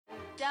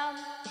This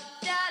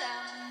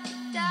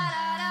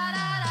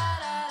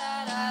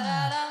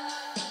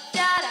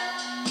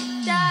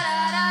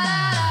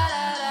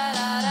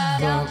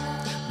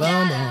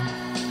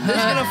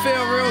is gonna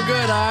feel real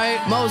good,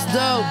 alright? Most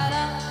dope.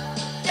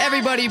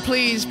 Everybody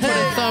please put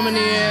a thumb in the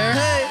air.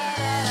 Hey.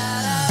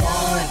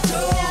 1, 2,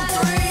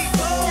 3,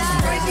 4.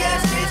 Some crazy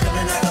ass kids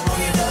gonna knock up on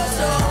your door,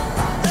 so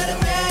let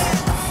 'em in,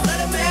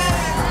 let 'em in,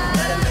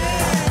 let 'em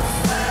in.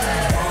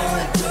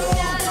 1, 2,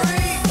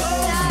 3,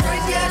 4. Some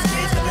crazy ass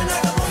kids gonna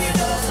knock up on your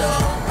door, so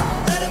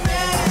let 'em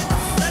in,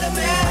 let 'em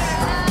in,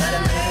 let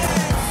 'em in.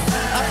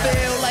 I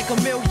feel like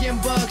 $1,000,000,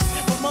 but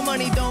my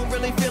money don't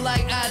really feel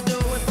like I do.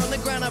 And from the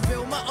ground I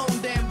build my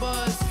own damn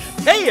buzz.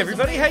 Hey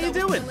everybody, how you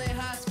doing?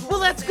 Well,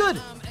 that's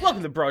good.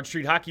 Welcome to Broad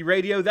Street Hockey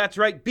Radio. That's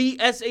right,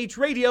 BSH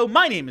Radio.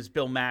 My name is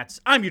Bill Matz.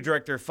 I'm your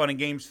director of fun and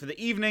games for the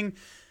evening.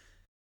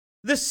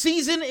 The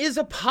season is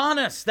upon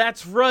us.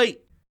 That's right.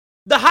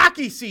 The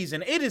hockey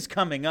season. It is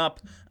coming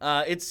up.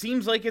 It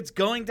seems like it's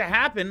going to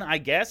happen, I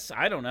guess.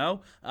 I don't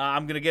know.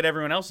 I'm going to get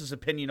everyone else's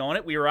opinion on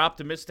it. We were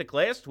optimistic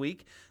last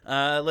week.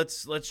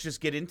 Let's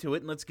just get into it,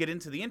 and let's get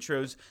into the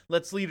intros.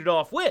 Let's lead it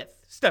off with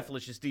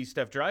Stephalicious D,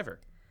 Steph Driver.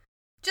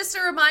 Just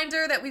a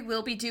reminder that we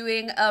will be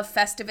doing a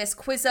Festivus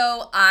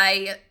Quizzo.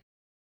 I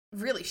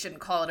really shouldn't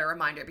call it a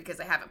reminder because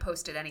I haven't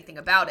posted anything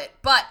about it.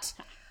 But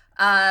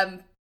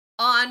on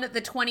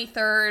the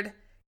 23rd,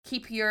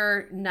 keep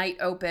your night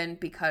open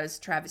because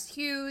Travis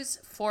Hughes,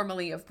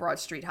 formerly of Broad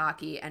Street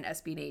Hockey and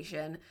SB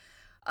Nation,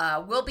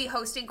 will be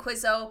hosting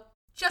Quizzo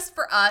just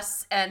for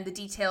us, and the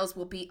details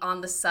will be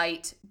on the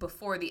site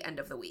before the end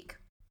of the week.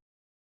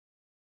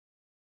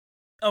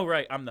 Oh,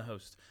 right. I'm the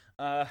host.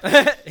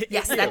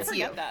 Yes, that's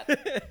you.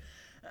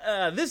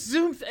 This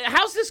Zoom,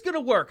 how's this going to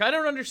work? I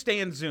don't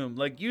understand Zoom.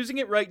 Like, using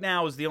it right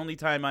now is the only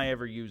time I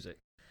ever use it.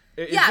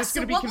 Is this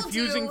going to be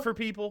confusing for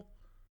people?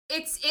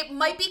 It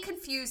might be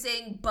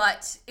confusing,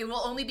 but it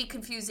will only be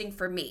confusing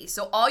for me.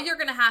 So all you're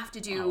going to have to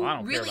do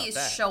really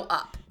is show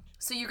up.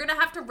 So you're going to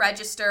have to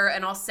register,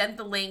 and I'll send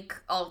the link.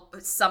 I'll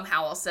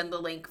send the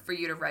link for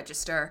you to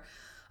register.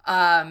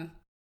 And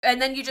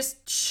then you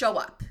just show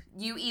up.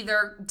 You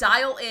either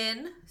dial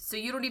in, so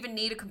you don't even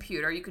need a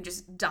computer. You can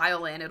just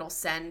dial in. It'll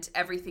send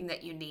everything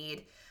that you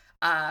need.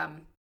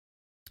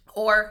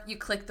 Or you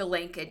click the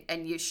link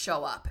and you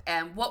show up.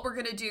 And what we're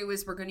going to do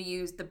is we're going to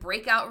use the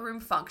breakout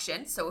room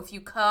function. So if you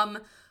come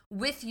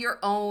with your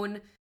own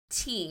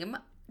team,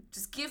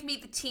 just give me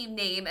the team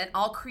name and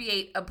I'll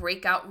create a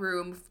breakout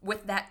room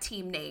with that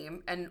team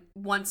name. And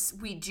once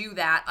we do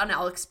that, and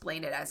I'll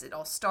explain it as it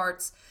all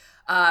starts,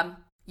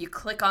 you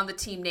click on the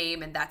team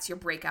name and that's your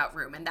breakout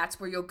room. And that's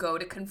where you'll go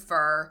to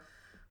confer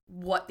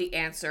what the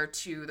answer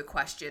to the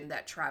question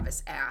that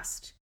Travis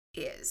asked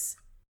is.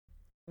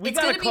 It's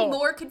going to be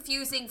more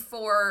confusing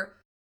for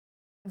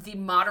the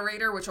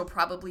moderator, which will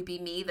probably be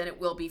me, than it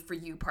will be for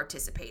you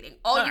participating.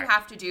 All you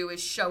have to do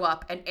is show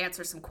up and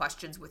answer some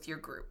questions with your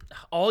group.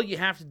 All you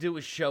have to do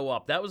is show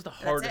up. That was the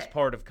hardest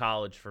part of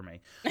college for me.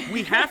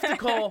 We have to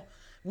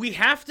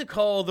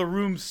call the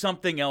room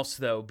something else,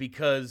 though,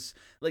 because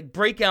like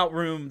breakout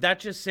room, that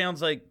just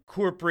sounds like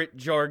corporate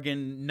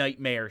jargon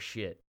nightmare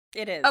shit.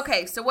 It is.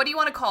 Okay, so what do you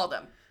want to call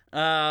them?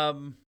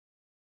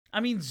 I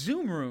mean,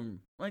 Zoom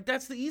room. Like,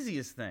 that's the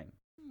easiest thing.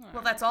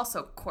 Well, that's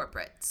also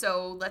corporate.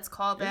 So let's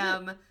call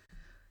them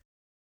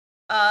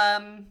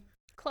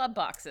club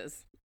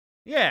boxes.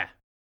 Yeah.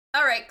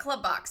 All right,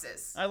 club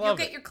boxes. I love You'll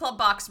get your club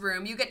box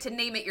room. You get to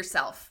name it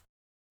yourself.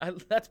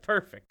 That's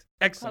perfect.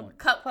 Excellent.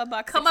 Club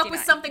box Come 69. up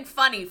with something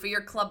funny for your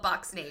club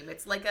box name.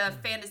 It's like a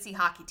fantasy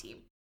hockey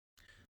team.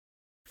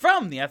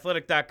 From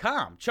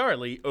theathletic.com,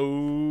 Charlie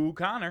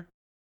O'Connor.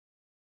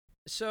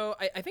 So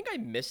I think I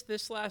missed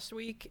this last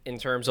week in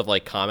terms of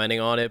like commenting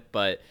on it,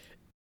 but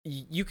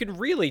you can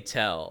really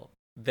tell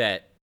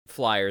that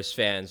Flyers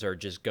fans are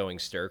just going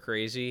stir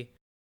crazy.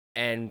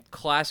 And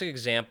classic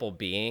example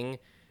being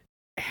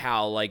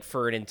how like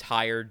for an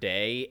entire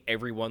day,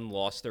 everyone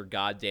lost their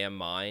goddamn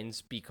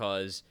minds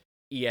because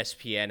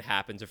ESPN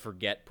happened to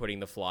forget putting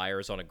the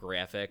Flyers on a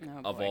graphic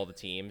of all the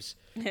teams.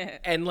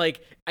 And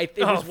like,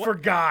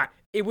 forgot.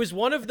 It was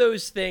one of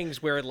those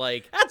things where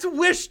like... That's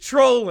wish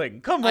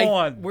trolling. Come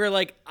on. Where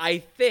like, I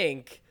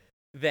think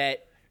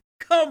that...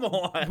 Come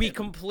on. We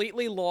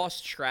completely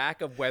lost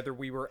track of whether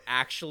we were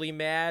actually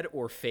mad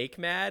or fake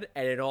mad,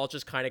 and it all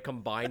just kind of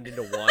combined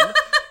into one.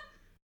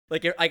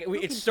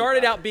 It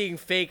started out being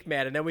fake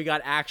mad, and then we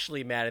got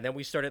actually mad, and then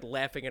we started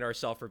laughing at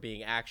ourselves for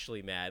being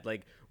actually mad.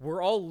 Like,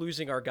 we're all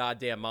losing our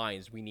goddamn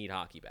minds. We need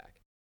hockey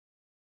back.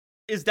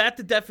 Is that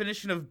the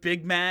definition of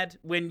big mad?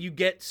 When you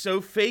get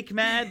so fake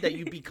mad that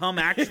you become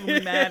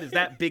actually mad? Is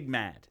that big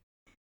mad?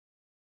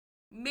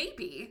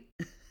 Maybe.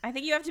 I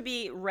think you have to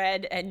be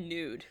red and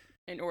nude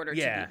in order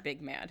to be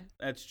big mad.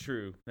 That's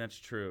true. That's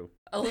true.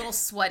 A little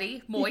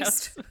sweaty,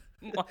 moist.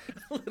 Yes.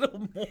 A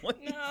little moist.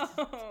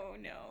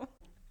 No.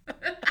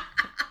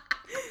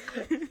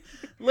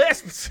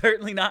 Last but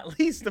certainly not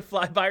least, the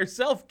fly by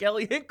herself,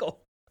 Kelly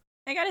Hinkle.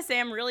 I gotta say,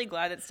 I'm really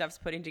glad that Steph's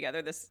putting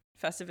together this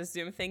Festivus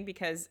Zoom thing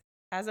because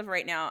as of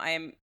right now, I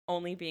am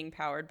only being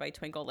powered by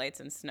twinkle lights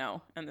and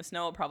snow. And the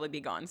snow will probably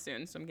be gone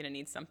soon, so I'm going to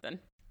need something.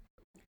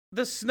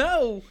 The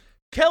snow,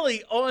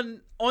 Kelly,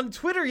 on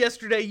Twitter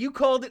yesterday, you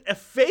called it a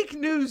fake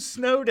news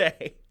snow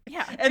day.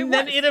 Yeah, And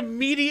then was. it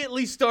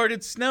immediately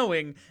started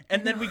snowing,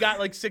 and then we got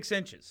like 6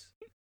 inches.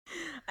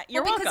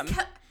 You're Well, welcome.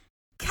 because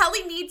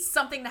Kelly needs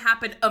something to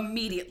happen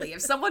immediately.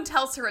 If someone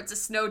tells her it's a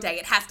snow day,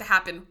 it has to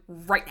happen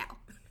right now.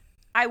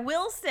 I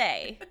will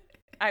say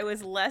I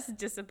was less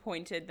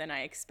disappointed than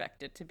I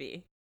expected to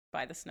be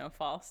by the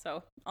snowfall,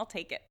 so I'll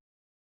take it.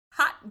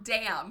 Hot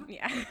damn.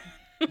 Yeah.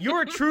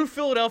 You're a true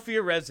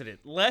Philadelphia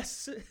resident.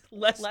 Less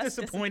disappointed than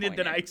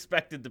disappointed. I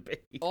expected to be.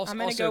 Also, I'm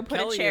going to go put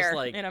Kelly a chair is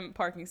like, in a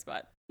parking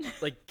spot.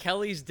 like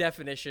Kelly's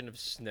definition of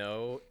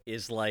snow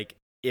is like,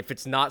 if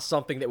it's not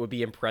something that would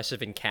be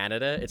impressive in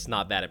Canada, it's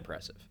not that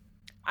impressive.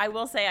 I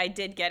will say I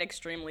did get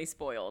extremely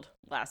spoiled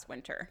last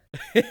winter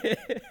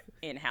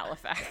in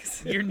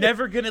Halifax. You're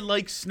never going to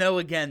like snow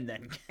again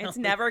then. It's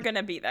never going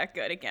to be that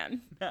good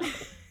again.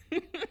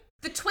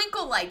 The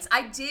twinkle lights.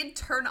 I did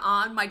turn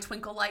on my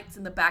twinkle lights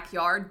in the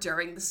backyard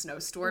during the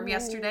snowstorm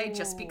yesterday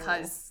just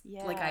because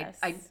like yes.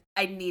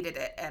 I needed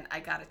it, and I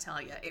got to tell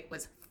you, it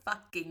was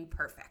fucking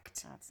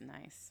perfect. That's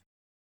nice.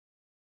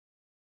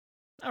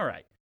 All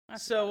right.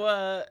 That's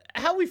So,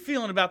 how are we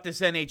feeling about this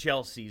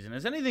NHL season?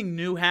 Has anything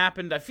new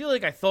happened? I feel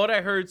like I thought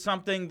I heard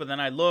something, but then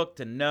I looked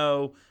and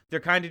no, they're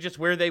kind of just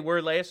where they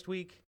were last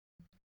week.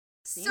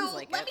 Seems So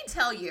like let it. me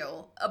tell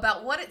you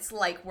about what it's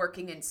like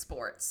working in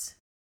sports.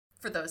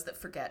 For those that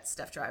forget,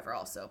 Steph Driver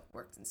also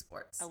worked in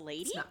sports. A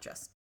lady? It's not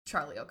just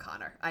Charlie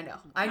O'Connor. I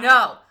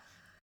know.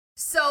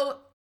 So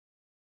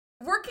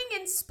working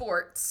in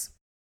sports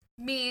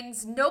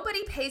means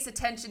nobody pays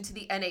attention to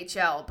the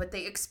NHL, but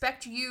they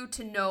expect you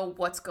to know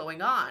what's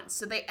going on.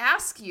 So they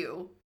ask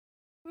you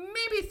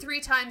maybe 3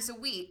 times a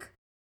week,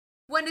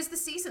 when is the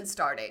season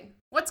starting?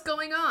 What's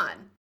going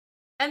on?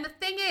 And the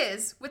thing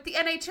is, with the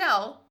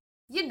NHL,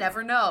 you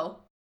never know.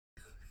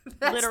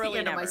 That's Literally the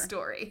end of my never.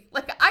 story.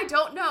 Like, I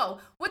don't know.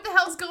 What the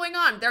hell's going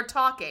on? They're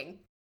talking.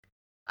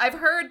 I've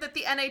heard that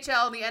the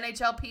NHL and the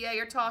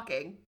NHLPA are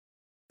talking.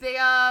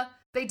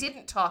 They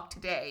didn't talk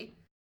today.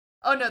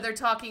 Oh no, they're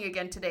talking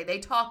again today. They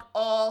talk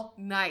all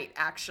night,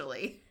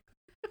 actually.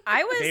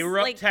 I was They were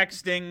up like,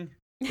 texting.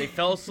 They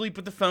fell asleep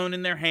with the phone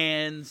in their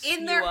hands.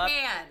 In You their up?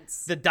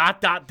 hands. The ...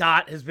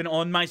 has been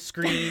on my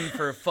screen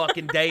for a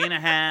fucking day and a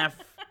half.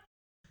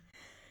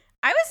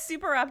 I was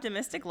super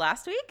optimistic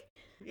last week,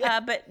 Yeah.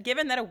 but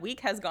given that a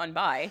week has gone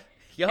by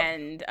Yup.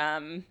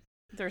 and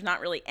there's not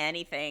really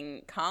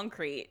anything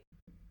concrete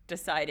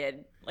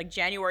decided, like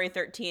January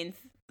 13th,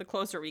 the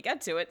closer we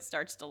get to it,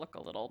 starts to look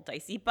a little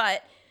dicey.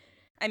 But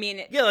I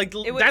mean, Yeah, like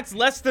it would- that's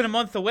less than a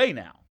month away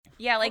now.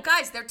 yeah, Like, like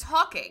guys, they're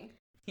talking.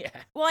 Yeah.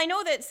 well, I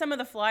know that some of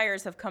the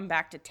Flyers have come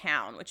back to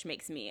town, which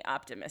makes me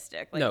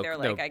optimistic. Like they're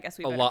like, I guess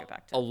we better get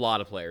back to. A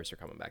lot of players are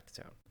coming back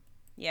to town.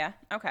 Yeah.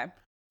 Okay.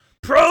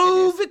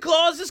 Provi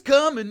Claus is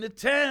coming to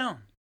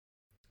town.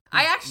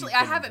 I He's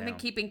haven't down. been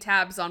keeping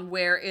tabs on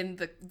where in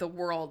the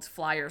world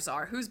Flyers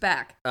are. Who's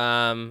back?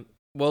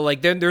 Well,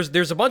 like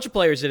there's a bunch of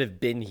players that have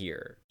been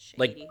here.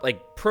 Shady.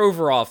 Like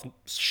Provorov,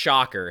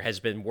 shocker, has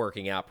been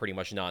working out pretty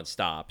much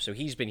nonstop. So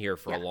he's been here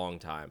for a Yeah. long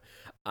time.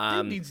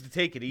 Dude needs to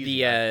take it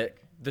easy. I think.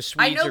 The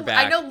Swedes are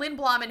back. I know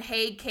Lindblom and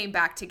Haig came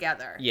back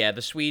together. Yeah,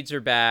 the Swedes are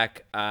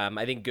back.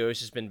 I think Ghost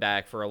has been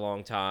back for a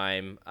long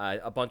time.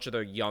 A bunch of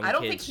the young I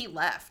don't kids. think he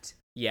left.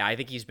 Yeah, I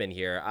think he's been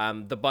here.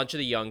 The bunch of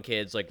the young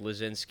kids like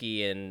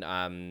Lazinski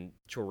and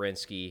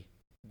Chorinsky,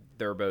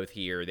 they're both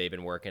here. They've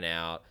been working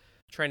out.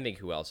 Trying to think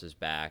who else is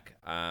back.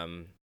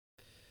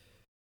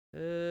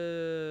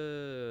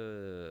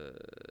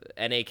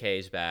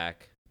 NAK's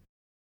back.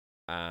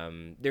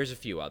 There's a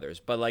few others,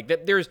 but like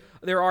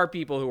there are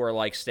people who are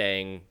like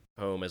staying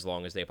home as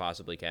long as they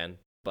possibly can.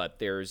 But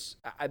there's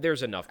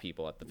enough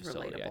people at the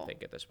facility, I Relatable.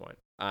 think, at this point.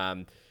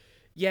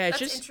 Yeah, it's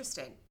That's just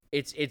interesting.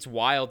 it's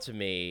wild to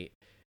me.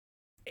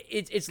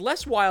 It's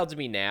less wild to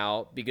me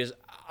now because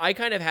I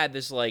kind of had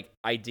this like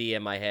idea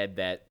in my head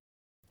that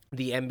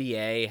the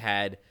NBA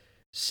had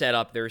set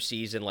up their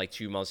season like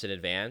 2 months in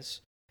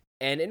advance.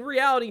 And in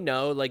reality,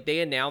 no, like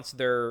they announced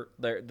the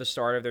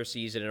start of their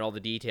season and all the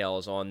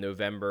details on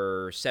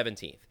November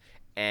 17th.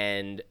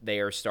 And they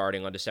are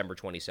starting on December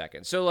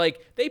 22nd. So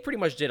like they pretty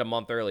much did a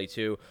month early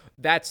too.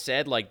 That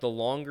said, like the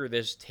longer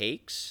this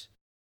takes,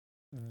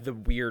 the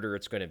weirder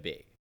it's going to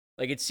be.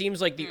 Like it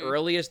seems like the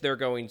earliest they're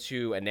going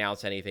to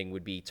announce anything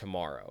would be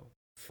tomorrow,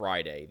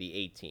 Friday, the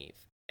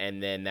 18th.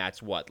 And then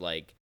that's what,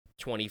 like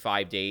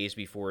 25 days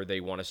before they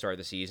want to start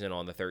the season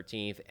on the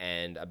 13th,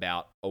 and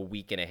about a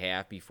week and a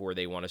half before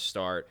they want to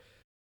start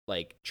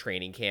like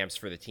training camps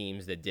for the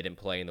teams that didn't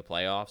play in the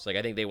playoffs. Like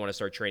I think they want to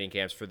start training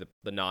camps for the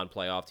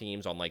non-playoff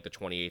teams on like the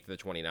 28th or the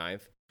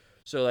 29th.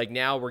 So like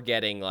now we're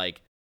getting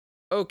like,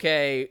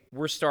 okay,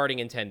 we're starting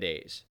in 10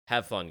 days.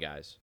 Have fun,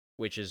 guys,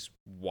 which is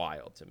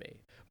wild to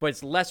me. But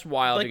it's less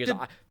wild Like because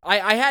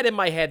I had in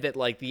my head that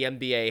like the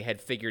NBA had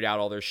figured out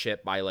all their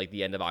shit by like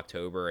the end of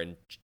October, and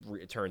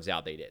it turns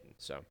out they didn't.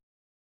 So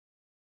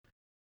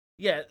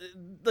Yeah,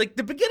 like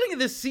the beginning of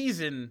this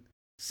season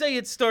say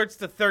it starts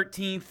the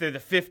 13th or the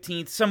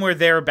 15th, somewhere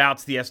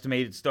thereabouts the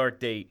estimated start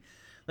date.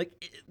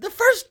 Like, the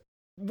first,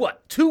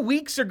 2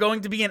 weeks are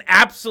going to be an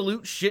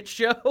absolute shit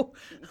show?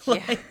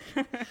 Like,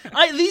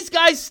 these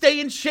guys stay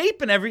in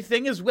shape and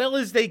everything as well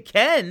as they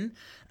can.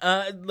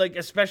 Like,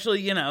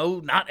 especially,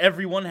 not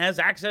everyone has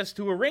access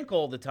to a rink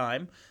all the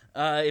time.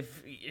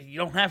 If you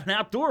don't have an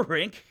outdoor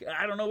rink,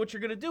 I don't know what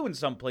you're going to do in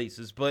some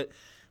places. But,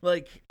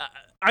 like,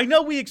 I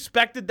know we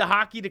expected the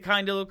hockey to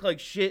kind of look like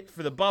shit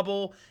for the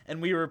bubble,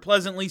 and we were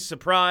pleasantly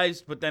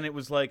surprised, but then it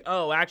was like,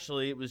 oh,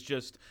 actually, it was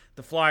just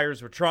the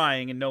Flyers were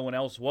trying and no one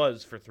else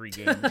was for 3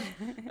 games.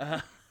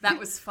 That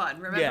was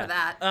fun. Remember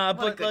that? What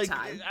but a good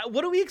time.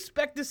 what do we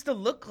expect this to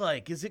look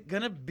like? Is it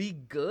going to be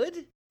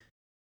good?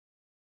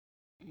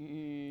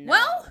 No.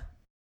 Well,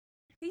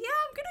 yeah,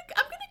 I'm gonna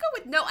go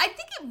with no. I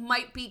think it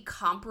might be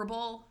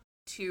comparable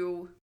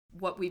to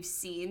what we've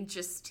seen.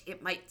 Just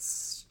it might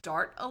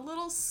start a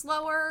little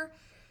slower.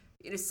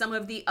 Some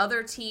of the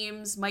other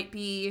teams might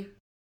be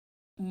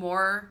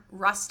more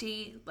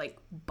rusty, like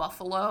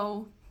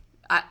Buffalo.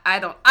 I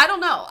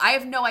don't know. I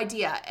have no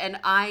idea,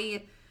 and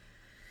I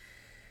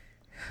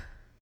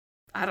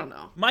don't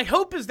know. My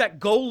hope is that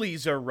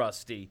goalies are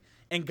rusty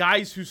and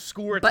guys who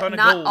score a ton But of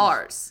not goals.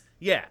 ours.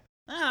 Yeah,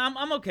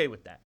 I'm okay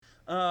with that.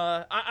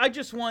 I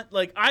just want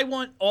I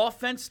want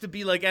offense to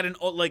be like at an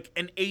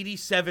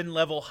 87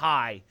 level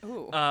high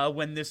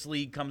when this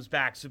league comes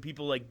back, so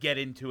people get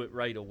into it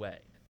right away.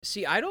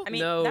 See, I don't I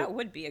mean, know. that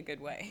would be a good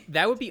way.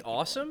 That would be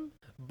awesome,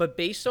 but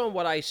based on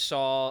what I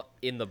saw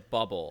in the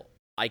bubble,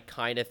 I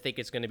kind of think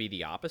it's going to be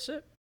the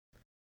opposite.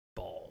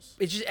 Balls.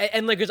 It's just,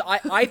 and like, because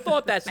I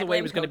thought that's the I way it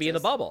blame was going to be in the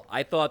coaches. bubble.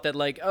 I thought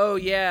that oh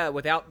yeah,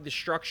 without the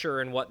structure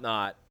and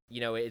whatnot,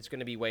 it's going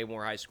to be way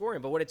more high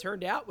scoring. But what it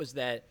turned out was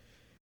that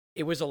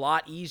it was a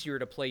lot easier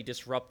to play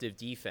disruptive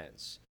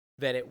defense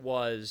than it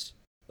was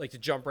to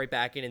jump right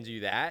back in and do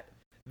that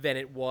than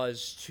it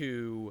was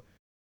to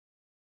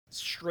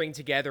string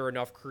together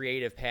enough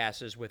creative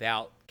passes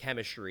without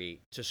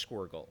chemistry to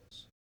score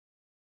goals.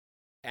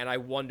 And I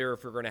wonder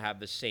if we're going to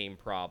have the same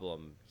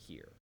problem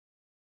here.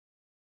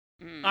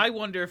 I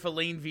wonder if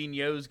Alain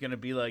Vigneault is going to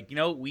be like,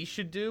 what we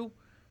should do?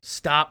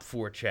 Stop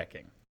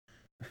forechecking.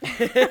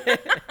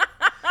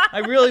 I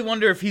really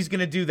wonder if he's going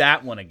to do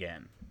that one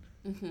again.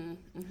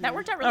 That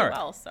worked out really All right.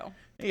 well, so.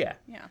 Yeah.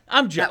 Yeah.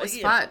 I'm just. That was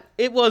fun.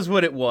 It was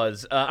what it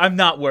was. I'm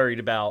not worried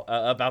about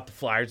the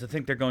Flyers. I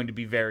think they're going to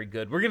be very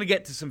good. We're going to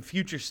get to some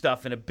future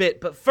stuff in a bit,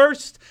 but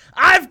first,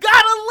 I've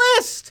got a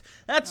list.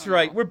 That's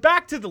right. We're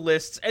back to the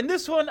lists, and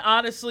this one,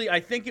 honestly, I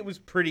think it was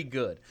pretty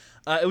good.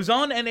 It was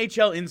on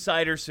NHL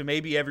Insider, so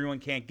maybe everyone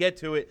can't get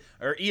to it,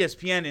 or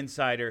ESPN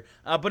Insider,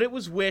 but it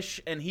was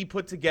Wish, and he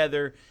put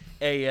together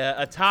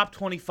a top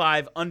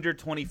 25, under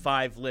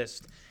 25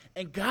 list.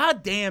 And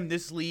goddamn,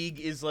 this league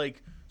is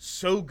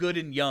so good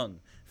and young.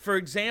 For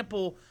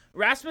example,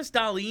 Rasmus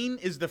Dahlin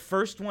is the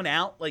first one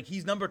out.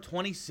 He's number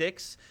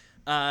 26.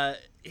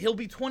 He'll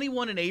be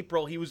 21 in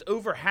April. He was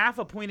over half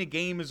a point a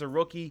game as a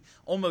rookie,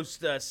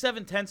 almost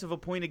 0.7 of a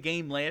point a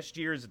game last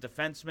year as a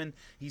defenseman.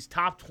 He's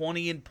top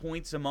 20 in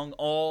points among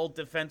all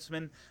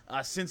defensemen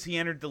since he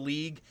entered the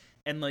league.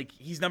 And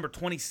he's number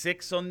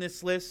 26 on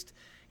this list.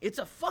 It's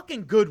a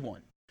fucking good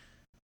one.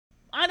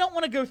 I don't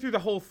want to go through the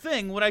whole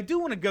thing. What I do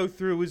want to go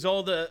through is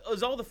all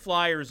the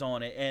Flyers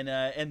on it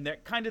and their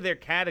kind of their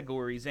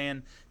categories.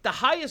 And the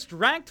highest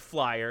ranked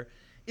Flyer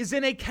is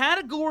in a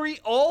category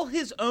all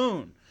his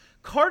own.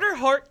 Carter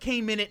Hart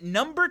came in at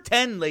number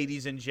 10,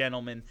 ladies and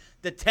gentlemen,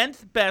 the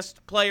 10th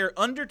best player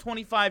under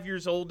 25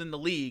 years old in the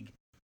league.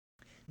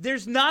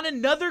 There's not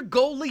another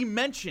goalie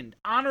mentioned.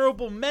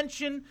 Honorable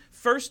mention,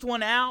 first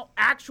one out,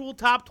 actual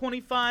top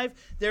 25.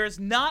 There is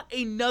not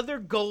another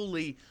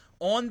goalie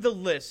on the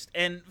list.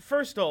 And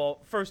first of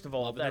all,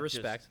 Love and the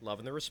respect. Love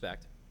and the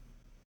respect.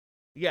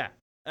 Yeah.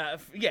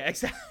 Yeah,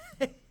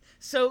 exactly.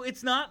 So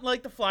it's not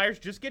like the Flyers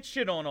just get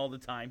shit on all the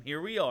time. Here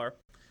we are.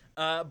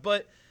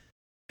 But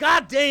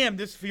goddamn,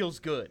 this feels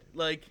good.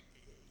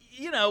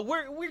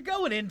 We're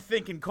going in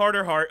thinking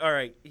Carter Hart, all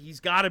right, he's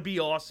got to be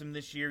awesome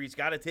this year. He's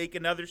got to take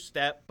another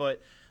step.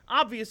 But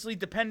obviously,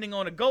 depending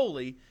on a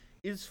goalie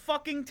is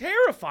fucking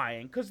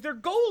terrifying because they're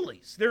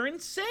goalies. They're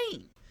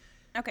insane.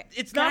 Okay.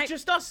 It's not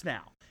just us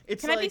now.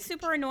 It's Can I be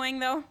super annoying,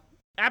 though?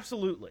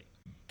 Absolutely.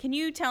 Can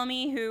you tell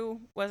me who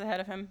was ahead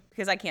of him?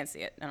 Because I can't see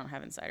it. I don't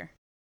have Insider.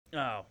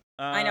 Oh.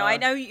 I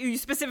know you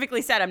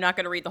specifically said I'm not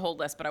going to read the whole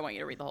list, but I want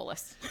you to read the whole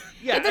list.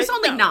 Yeah, There's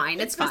only 9.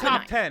 It's the fine.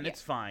 top 10. Yeah.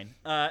 It's fine.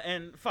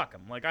 And fuck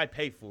him. I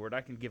pay for it. I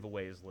can give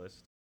away his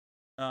list.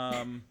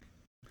 And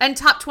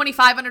top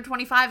 25 under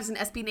 25 is an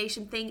SB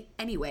Nation thing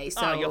anyway,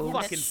 so Oh, you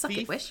fucking suck it,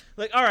 thief. Wish.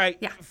 All right.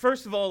 Yeah.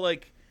 First of all,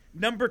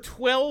 number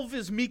 12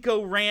 is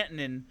Mikko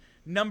Rantanen.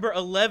 Number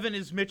 11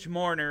 is Mitch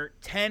Marner.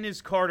 10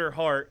 is Carter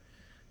Hart.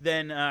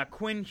 Then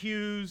Quinn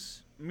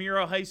Hughes,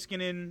 Miro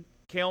Heiskanen,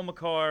 Cale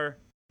Makar,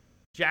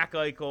 Jack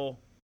Eichel,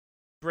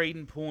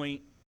 Braden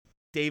Point,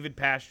 David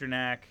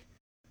Pasternak,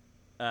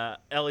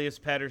 Elias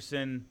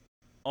Pettersson,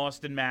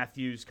 Austin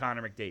Matthews,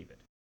 Connor McDavid.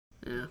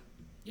 Yeah.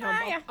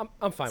 Yeah,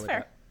 I'm fine with fair.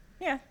 that.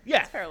 Yeah. Yeah,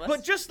 it's a fair list.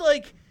 but just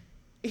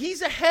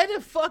he's ahead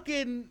of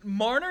fucking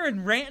Marner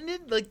and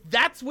Rantanen. Like,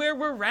 that's where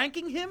we're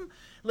ranking him.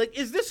 Like,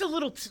 is this a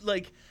little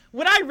like,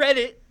 when I read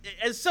it,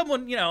 as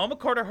someone, you know, I'm a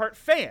Carter Hart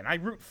fan. I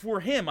root for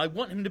him. I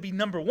want him to be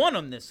number 1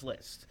 on this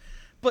list.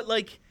 But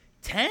like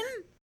 10?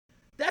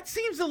 That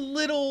seems a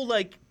little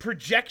like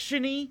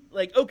projection-y.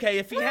 Like, okay,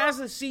 if he has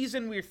the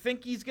season we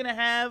think he's gonna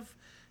have,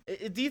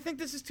 do you think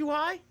this is too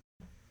high?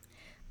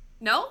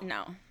 No?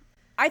 No.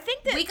 I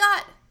think that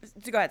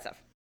go ahead,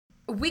 Steph.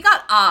 We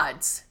got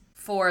odds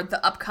for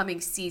the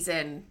upcoming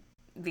season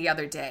the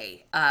other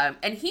day.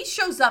 And he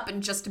shows up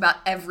in just about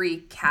every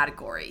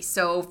category.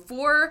 So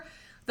for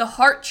the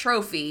Hart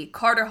Trophy,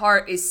 Carter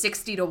Hart is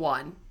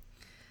 60-1. Is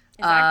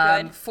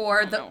that good?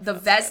 For the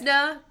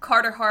Vezina,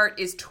 Carter Hart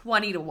is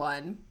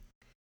 20-1.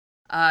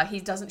 He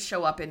doesn't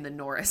show up in the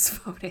Norris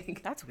voting.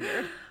 That's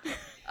weird.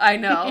 I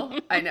know.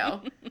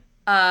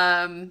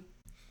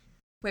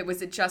 Wait,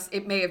 was it just,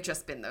 it may have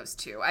just been those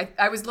two.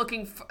 I was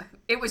looking for,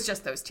 it was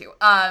just those two.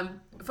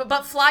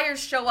 But Flyers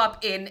show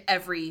up in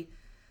every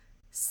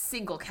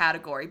single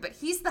category, but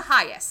he's the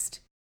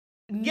highest.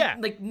 Yeah.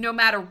 Like, no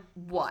matter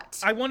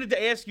what. I wanted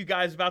to ask you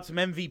guys about some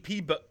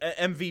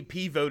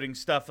MVP voting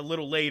stuff a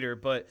little later,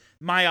 but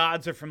my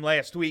odds are from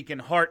last week,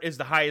 and Hart is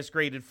the highest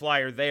graded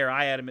Flyer there.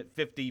 I had him at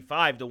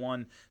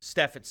 55-1,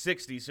 Steph at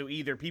 60, so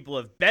either people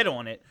have bet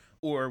on it,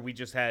 or we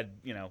just had,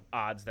 you know,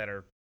 odds that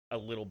are a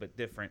little bit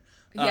different.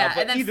 Yeah,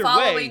 but and then either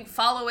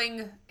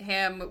following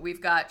him,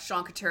 we've got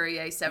Sean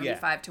Couturier,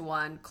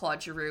 75-1,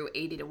 Claude Giroux,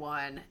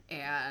 80-1,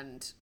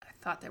 and I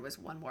thought there was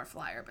one more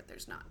Flyer, but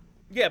there's not.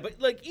 Yeah, but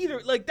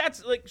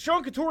that's like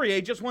Sean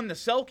Couturier just won the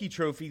Selke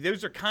Trophy.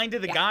 Those are kind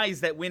of the guys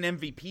that win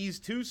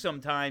MVPs too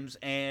sometimes,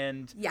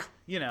 and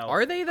you know,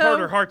 are they though?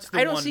 Carter Hart's the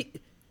I don't one. see.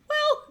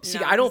 Well, see,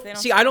 No, I don't think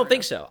score. so.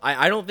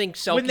 I don't think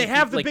Selke When they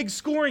have the like, big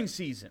scoring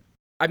season.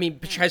 I mean,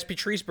 has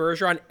Patrice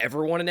Bergeron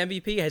ever won an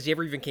MVP? Has he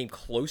ever even came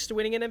close to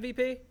winning an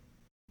MVP?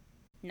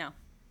 No.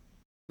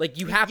 Like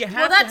you have.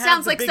 Well, that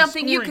sounds like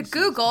something you could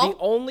Google. The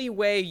only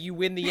way you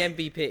win the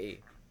MVP,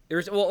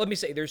 let me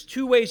say, there's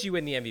two ways you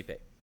win the MVP.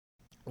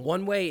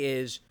 One way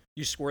is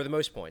you score the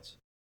most points.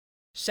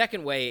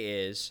 Second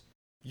way is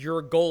you're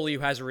a goalie who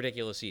has a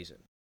ridiculous season.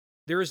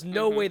 There is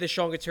no way that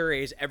Sean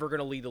Couturier is ever going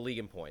to lead the league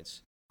in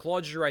points.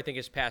 Claude Giroux, I think,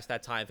 is past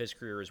that time of his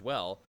career as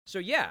well. So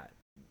yeah,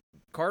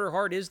 Carter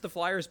Hart is the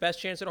Flyers' best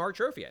chance at a Hart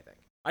Trophy, I think.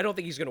 I don't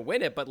think he's going to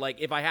win it, but like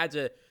if I had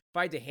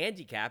to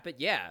handicap it,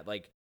 yeah,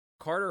 like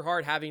Carter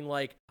Hart having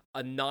like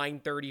a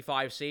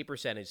 .935 save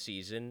percentage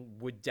season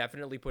would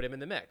definitely put him in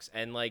the mix.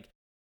 And like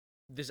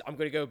this, I'm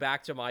going to go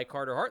back to my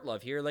Carter Hart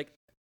love here. Like,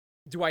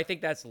 do I think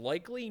that's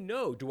likely?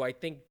 No. Do I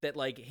think that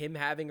like him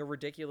having a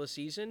ridiculous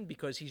season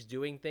because he's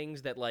doing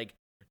things that like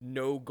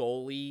no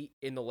goalie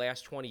in the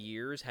last 20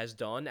 years has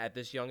done at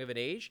this young of an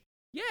age?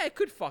 Yeah, it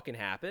could fucking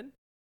happen.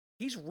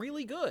 He's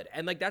really good.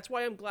 And like that's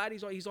why I'm glad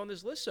he's on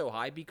this list so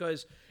high,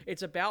 because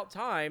it's about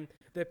time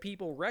that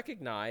people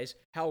recognize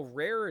how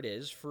rare it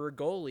is for a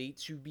goalie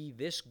to be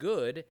this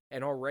good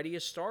and already a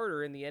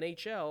starter in the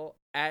NHL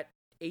at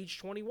age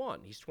 21.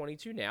 He's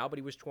 22 now, but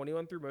he was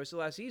 21 through most of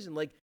last season.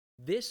 Like,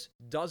 this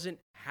doesn't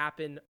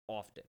happen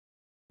often.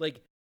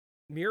 Like,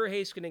 Mira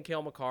Heiskanen,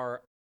 Cale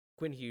Makar,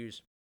 Quinn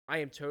Hughes, I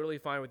am totally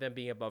fine with them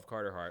being above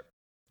Carter Hart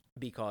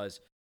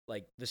because,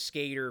 like, the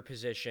skater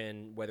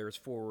position, whether it's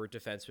forward,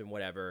 defenseman,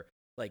 whatever,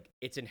 like,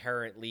 it's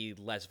inherently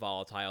less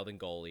volatile than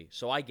goalie.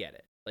 So I get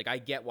it. Like, I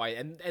get why.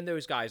 And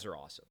those guys are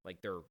awesome.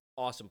 Like, they're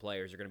awesome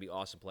players. They're going to be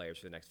awesome players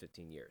for the next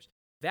 15 years.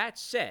 That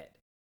said,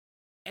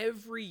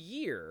 every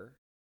year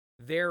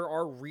there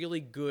are really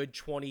good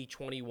 20,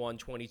 21,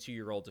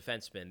 22-year-old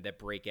defensemen that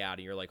break out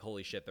and you're like,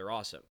 holy shit, they're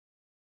awesome.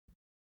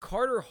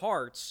 Carter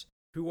Harts,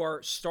 who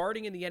are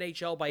starting in the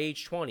NHL by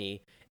age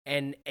 20,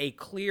 and a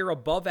clear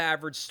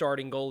above-average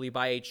starting goalie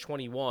by age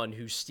 21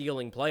 who's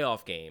stealing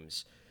playoff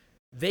games,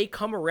 they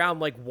come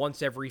around like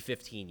once every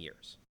 15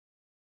 years.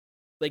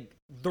 Like,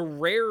 the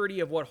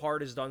rarity of what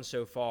Hart has done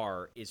so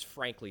far is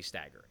frankly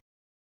staggering.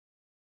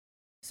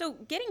 So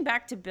getting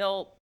back to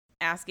Bill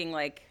asking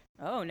like,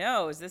 oh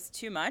no, is this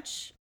too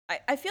much?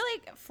 I feel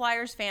like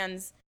Flyers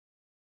fans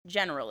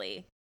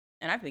generally,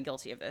 and I've been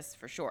guilty of this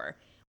for sure,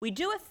 we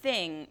do a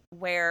thing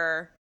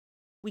where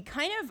we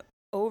kind of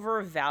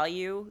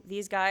overvalue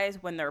these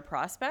guys when they're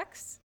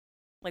prospects.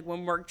 Like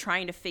when we're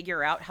trying to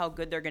figure out how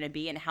good they're going to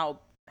be and how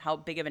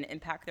big of an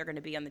impact they're going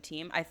to be on the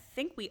team. I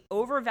think we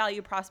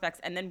overvalue prospects,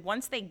 and then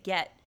once they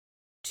get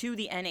to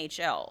the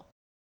NHL,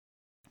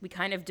 we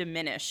kind of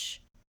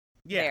diminish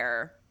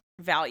their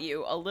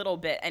value a little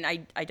bit. And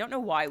I don't know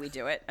why we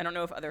do it. I don't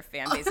know if other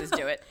fan bases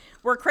do it.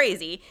 We're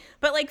crazy.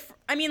 But like,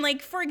 I mean,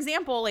 like, for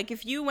example, like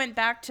if you went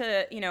back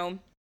to,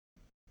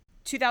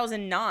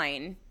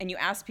 2009 and you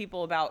asked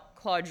people about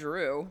Claude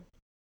Giroux,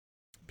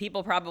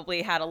 people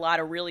probably had a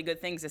lot of really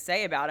good things to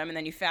say about him. And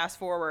then you fast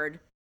forward,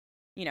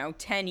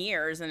 10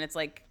 years and it's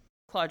like,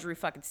 Claude Giroux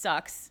fucking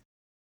sucks.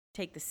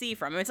 Take the C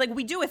from him. It's like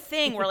we do a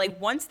thing where like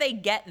once they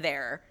get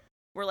there,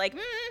 we're like, are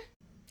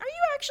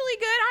you actually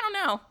good? I don't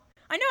know.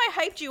 I know I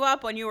hyped you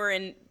up when you were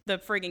in the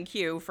friggin'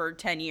 queue for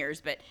 10 years,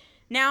 but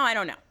now I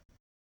don't know.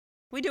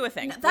 We do a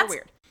thing. We're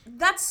weird.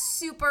 That's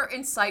super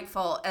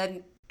insightful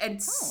and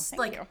thank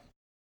like you.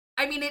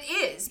 I mean it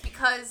is,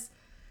 because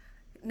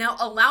now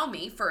allow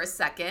me for a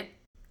second.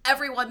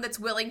 Everyone that's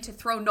willing to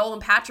throw Nolan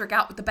Patrick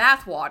out with the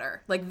bathwater.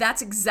 Like,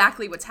 that's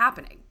exactly what's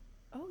happening.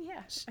 Oh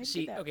yeah. I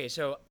See, did that. okay,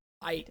 so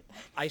I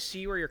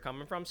see where you're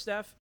coming from,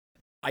 Steph.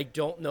 I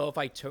don't know if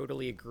I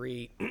totally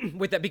agree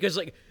with that, because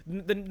like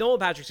the Nolan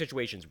Patrick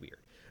situation is weird.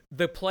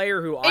 The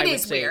player who I It would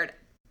is say weird.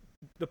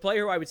 the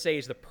player who I would say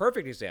is the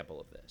perfect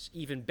example of this,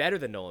 even better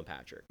than Nolan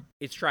Patrick,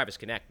 it's Travis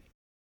Konechny.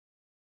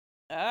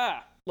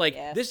 Like,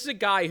 yes. this is a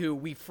guy who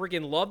we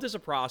friggin' loved as a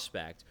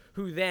prospect,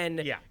 who then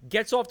Yeah.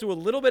 gets off to a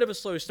little bit of a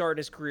slow start in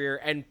his career,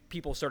 and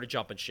people started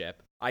jumping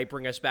ship. I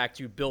bring us back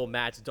to Bill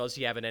Matz. Does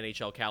he have an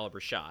NHL caliber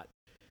shot?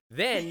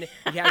 Then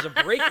he has a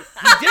break.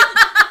 He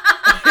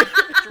didn't.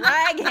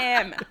 Drag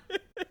him.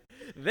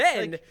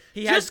 Then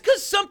he has. Just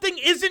because something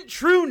isn't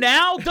true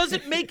now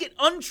doesn't make it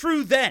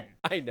untrue then.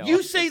 I know.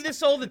 You say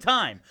this all the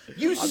time.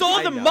 You saw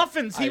I the know.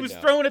 muffins he I was know.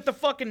 throwing at the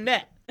fucking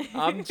net.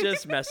 I'm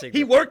just messing.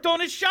 He with worked on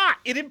his shot.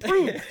 It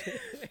improved.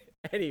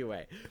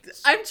 Anyway,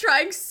 I'm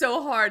trying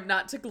so hard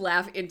not to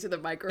laugh into the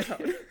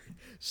microphone.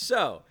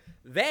 so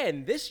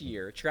then this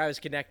year, Travis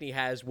Konechny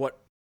has what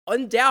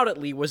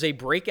undoubtedly was a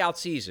breakout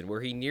season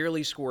where he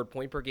nearly scored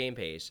point per game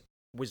pace,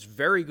 was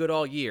very good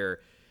all year,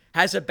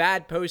 has a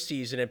bad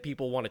postseason, and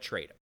people want to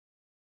trade him.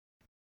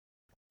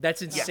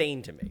 That's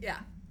insane to me. Yeah.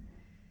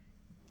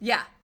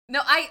 Yeah.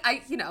 No,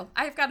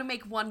 I've got to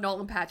make one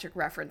Nolan Patrick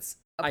reference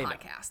a I know.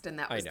 podcast, and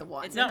that I was know. the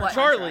one. It's Now, in the But-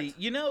 Charlie,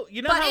 you know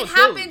but how it it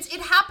happens. goes.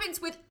 It happens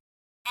with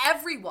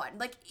everyone.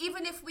 Like,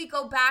 even if we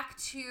go back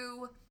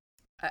to,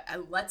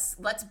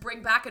 let's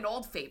bring back an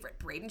old favorite,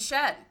 Braden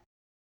Shen.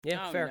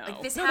 Yeah, Oh, fair. no.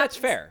 Like, this No, that's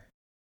happens- fair.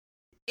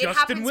 It Justin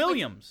happens with-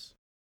 Williams.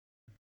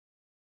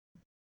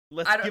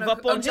 Let's I don't give know.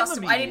 up on him Justin.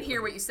 I didn't immediately.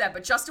 hear what you said,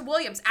 but Justin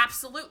Williams,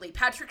 absolutely.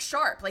 Patrick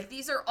Sharp, like,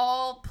 these are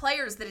all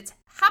players that it's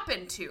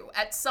happened to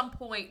at some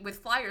point with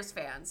Flyers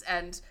fans,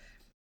 and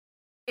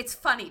it's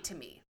funny to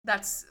me.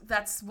 That's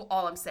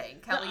all I'm saying.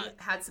 Kelly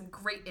had some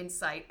great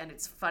insight, and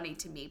it's funny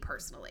to me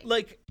personally.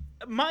 Like,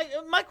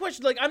 my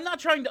question, like, I'm not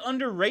trying to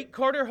underrate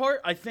Carter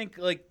Hart. I think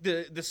like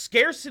the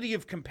scarcity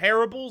of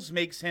comparables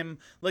makes him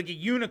like a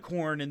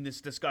unicorn in this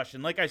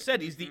discussion. Like I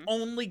said, he's the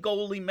only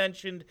goalie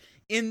mentioned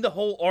in the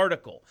whole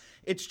article.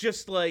 It's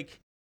just like,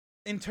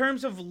 in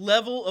terms of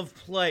level of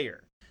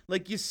player,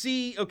 like you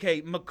see,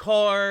 okay,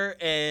 Makar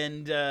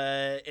and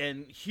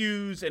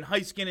Hughes and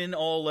Heiskanen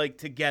all like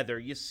together.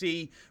 You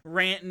see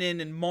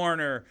Rantanen and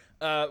Marner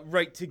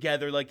right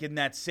together, like in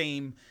that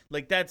same,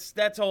 like that's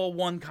all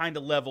one kind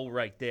of level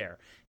right there.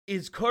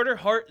 Is Carter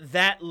Hart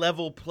that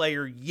level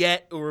player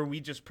yet, or are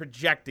we just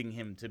projecting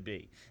him to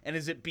be? And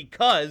is it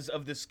because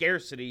of the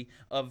scarcity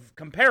of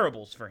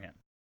comparables for him?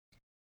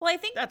 Well, I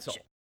think That's all.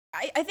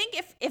 I think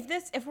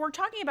if we're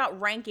talking about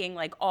ranking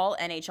like all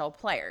NHL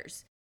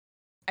players,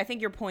 I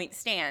think your point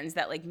stands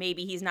that like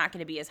maybe he's not going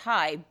to be as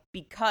high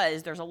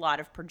because there's a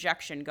lot of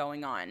projection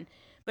going on.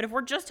 But if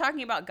we're just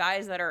talking about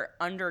guys that are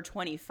under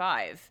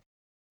 25,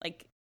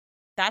 like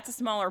that's a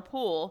smaller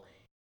pool.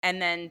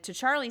 And then to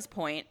Charlie's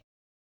point,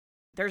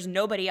 there's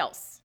nobody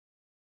else.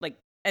 Like,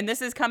 and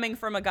this is coming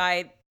from a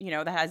guy,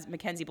 that has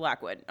Mackenzie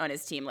Blackwood on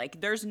his team.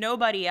 Like, there's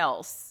nobody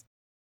else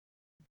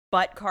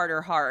but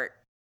Carter Hart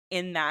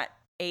in that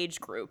age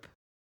group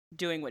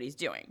doing what he's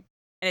doing.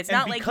 And it's And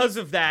not like because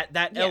he's- of that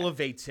Yeah.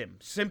 elevates him.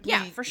 Simply,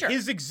 Yeah, for sure.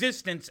 his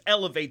existence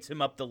elevates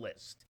him up the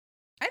list.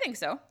 I think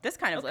so. This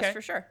kind of Okay. list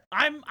for sure.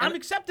 I'm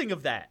accepting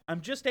of that.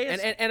 I'm just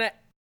asking.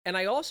 And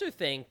I also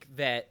think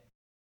that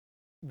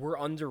we're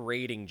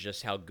underrating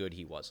just how good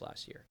he was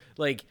last year.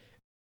 Like,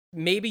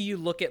 maybe you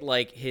look at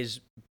like his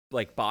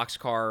like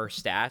boxcar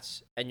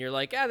stats and you're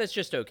like, that's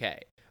just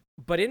okay.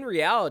 But in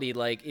reality,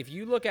 like if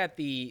you look at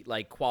the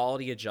like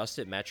quality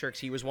adjusted metrics,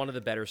 he was one of the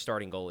better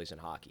starting goalies in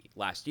hockey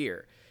last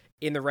year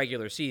in the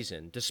regular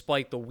season,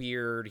 despite the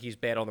weird he's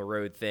bad on the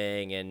road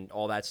thing and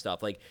all that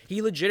stuff. Like,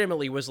 he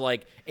legitimately was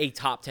like a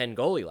top 10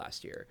 goalie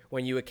last year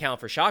when you account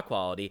for shot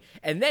quality.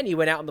 And then he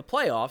went out in the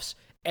playoffs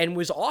and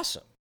was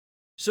awesome.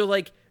 So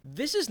like,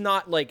 this is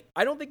not like,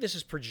 I don't think this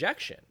is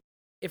projection.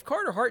 If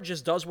Carter Hart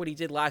just does what he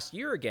did last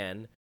year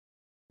again,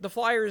 the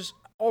Flyers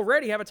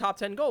already have a top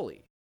 10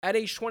 goalie at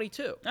age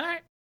 22. All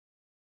right.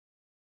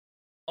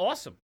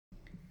 Awesome.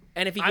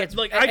 And if he I gets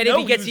know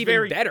even he was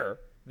very- better,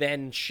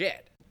 then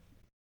shit.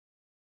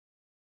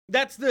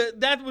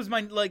 That was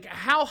my, like,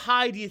 how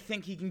high do you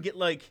think he can get,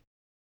 like,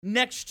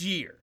 next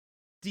year?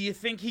 Do you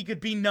think he could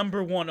be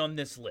number one on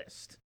this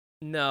list?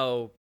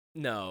 No.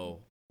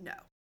 No.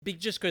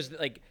 Just because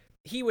like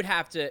he would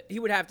have to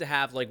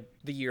have like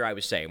the year I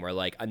was saying where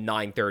like a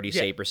 930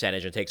 save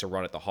percentage and takes a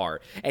run at the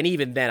heart. And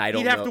even then I don't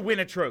He'd know. have to win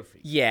a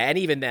trophy. Yeah, and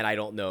even then I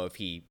don't know if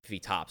he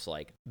tops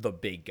like the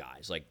big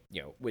guys. Like,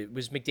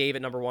 was McDavid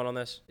number 1 on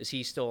this? Is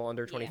he still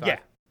under 25? Yeah.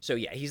 So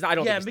yeah, he's not. I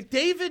don't Yeah, think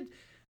McDavid,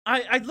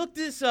 I looked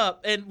this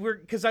up, and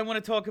because I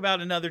want to talk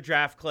about another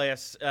draft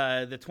class,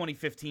 the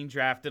 2015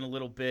 draft in a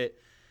little bit.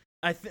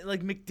 I think,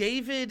 like,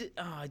 McDavid,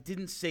 I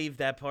didn't save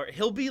that part.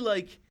 He'll be,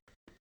 like,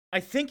 I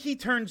think he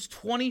turns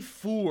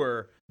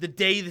 24 the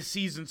day the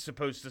season's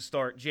supposed to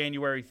start,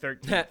 January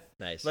 13th.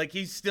 Nice. Like,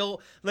 he's still,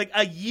 like,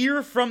 a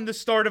year from the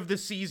start of the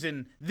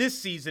season, this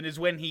season is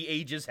when he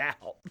ages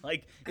out.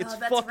 Like, it's Oh,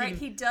 that's fucking... right.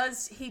 He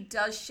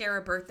does share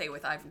a birthday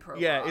with Ivan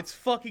Provorov. Yeah, it's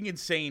fucking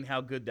insane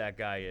how good that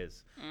guy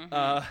is.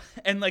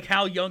 And, like,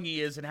 how young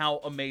he is and how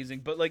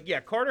amazing. But, like,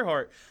 yeah, Carter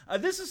Hart,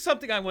 this is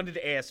something I wanted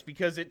to ask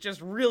because it just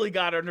really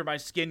got under my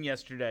skin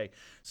yesterday.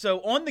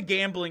 So, on the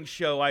gambling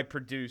show I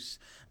produce,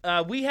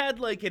 we had,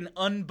 like, an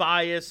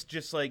unbiased,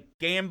 just, like,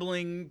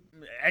 gambling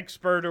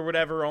expert or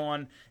whatever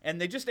on, and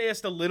they just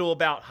asked a little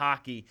about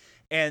hockey.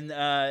 And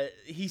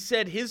he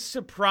said his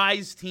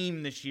surprise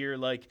team this year,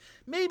 like,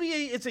 maybe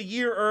it's a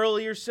year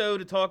early or so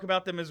to talk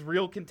about them as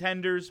real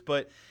contenders,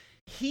 but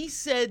he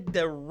said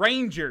the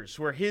Rangers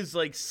were his,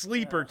 like,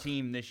 sleeper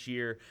team this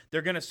year.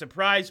 They're going to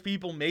surprise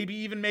people, maybe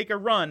even make a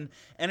run,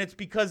 and it's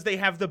because they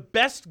have the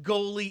best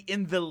goalie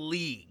in the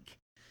league.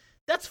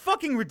 That's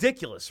fucking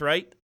ridiculous,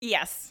 right?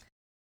 Yes.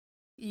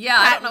 Yeah,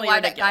 I don't know Patently why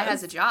that guy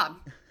ridiculous. has a job.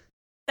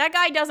 That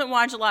guy doesn't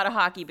watch a lot of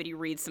hockey, but he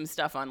reads some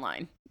stuff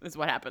online. Is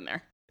what happened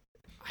there.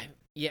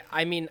 Yeah,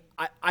 I mean,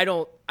 I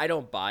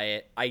don't buy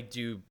it. I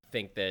do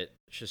think that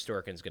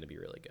Shesterkin's going to be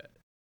really good.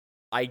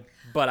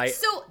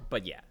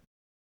 But yeah.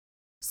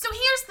 So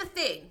here's the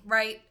thing,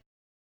 right?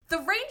 The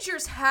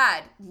Rangers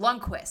had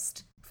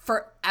Lundqvist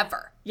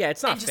forever. Yeah,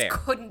 it's not and just fair.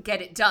 couldn't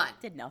get it done.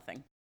 Did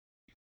nothing.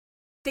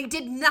 They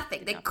did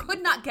nothing. They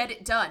could not get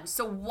it done.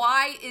 So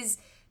why is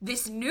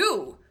this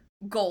new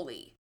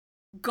goalie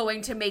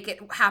going to make it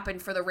happen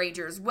for the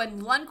Rangers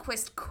when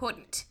Lundqvist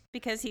couldn't?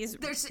 Because he's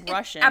There's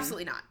Russian.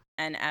 absolutely not.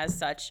 And as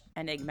such,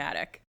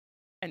 enigmatic.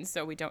 And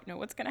so we don't know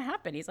what's going to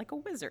happen. He's like a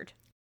wizard.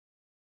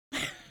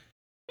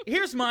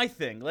 Here's my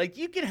thing. Like,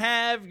 you can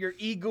have your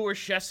Igor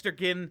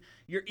Shesterkin,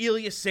 your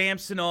Ilya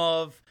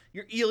Samsonov,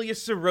 your Ilya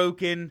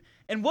Sorokin,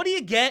 and what do you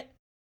get?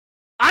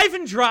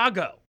 Ivan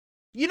Drago.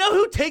 You know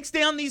who takes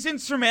down these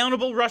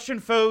insurmountable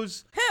Russian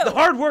foes? Who? The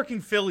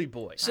hardworking Philly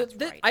boy. So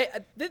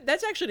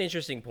that's actually an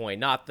interesting point,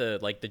 not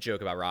the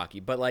joke about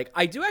Rocky, but like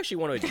I do actually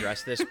want to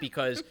address this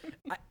because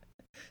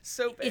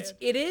So bad.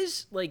 it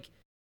is like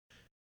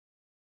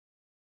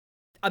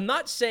I'm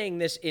not saying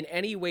this in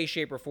any way,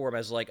 shape, or form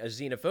as like a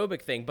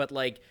xenophobic thing, but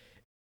like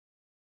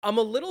I'm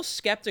a little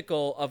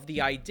skeptical of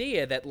the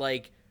idea that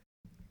like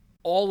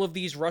all of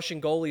these Russian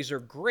goalies are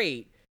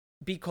great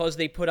because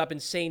they put up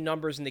insane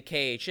numbers in the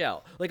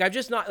KHL. Like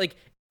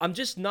I'm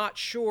just not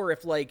sure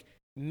if like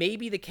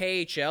maybe the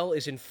KHL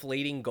is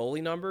inflating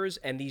goalie numbers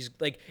and these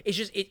like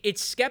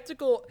it's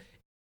skeptical.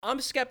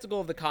 I'm skeptical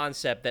of the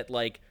concept that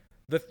like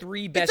the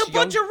three best It's a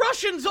bunch of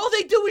Russians. All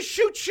they do is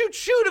shoot, shoot,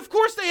 shoot. Of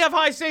course they have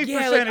high save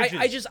percentages.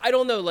 Like, I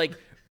don't know. Like,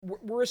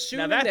 we're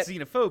assuming now that's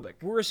xenophobic.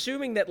 We're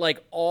assuming that,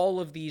 like, all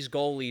of these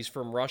goalies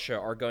from Russia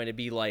are going to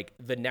be, like,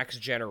 the next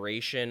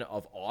generation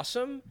of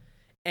awesome.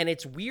 And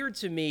it's weird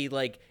to me,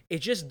 like, it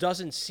just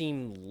doesn't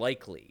seem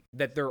likely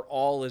that they're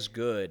all as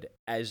good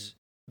as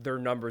their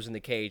numbers in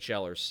the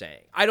KHL are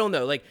saying. I don't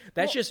know. Like,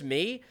 that's just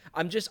me.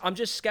 I'm just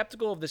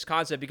skeptical of this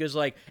concept because,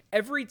 like,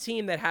 every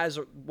team that has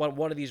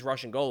one of these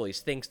Russian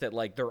goalies thinks that,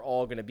 like, they're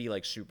all going to be,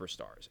 like,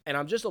 superstars. And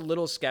I'm just a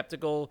little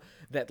skeptical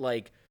that,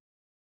 like,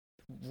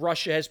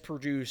 Russia has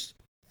produced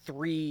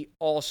 3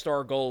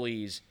 all-star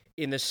goalies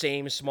in the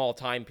same small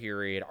time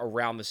period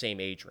around the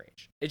same age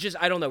range. It's just,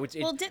 I don't know. It's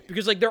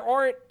because, like, there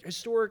aren't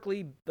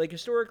historically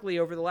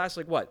over the last,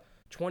 like, what,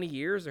 20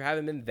 years, there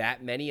haven't been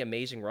that many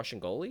amazing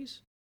Russian goalies?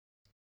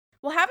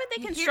 Well, haven't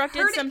they You constructed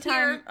heard it some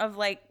here. time of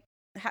like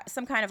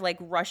some kind of like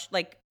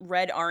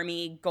Red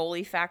Army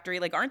goalie factory?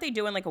 Like, aren't they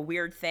doing like a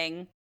weird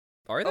thing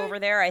Are they? over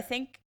there? I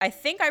think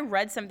I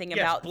read something Yes,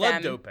 about blood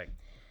them. doping.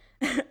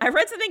 I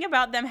read something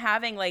about them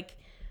having like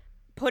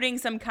putting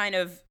some kind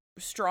of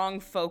strong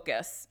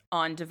focus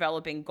on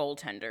developing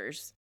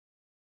goaltenders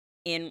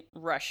in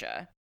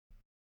Russia.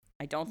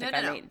 I don't think I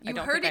made. I You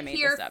don't heard think I it made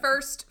here this up.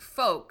 first,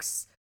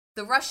 folks.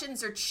 The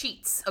Russians are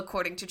cheats,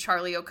 according to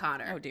Charlie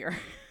O'Connor. Oh dear.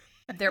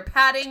 They're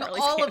padding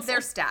Charlie's all of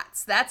their canceled.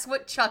 stats. That's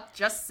what Chuck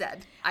just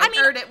said. I mean-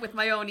 heard it with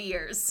my own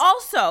ears.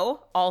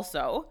 Also,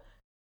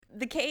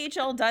 the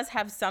KHL does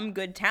have some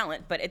good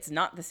talent, but it's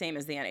not the same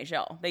as the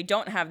NHL. They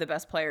don't have the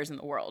best players in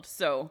the world.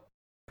 So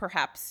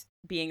perhaps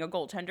being a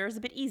goaltender is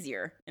a bit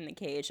easier in the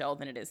KHL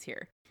than it is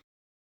here.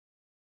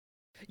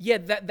 Yeah,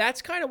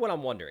 that's kind of what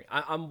I'm wondering.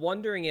 I'm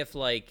wondering if,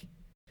 like,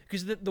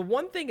 because the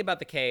one thing about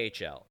the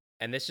KHL,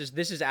 and this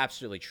is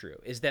absolutely true,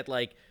 is that,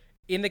 like,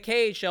 in the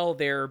KHL,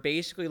 there are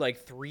basically,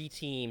 like, 3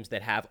 teams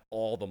that have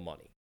all the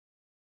money.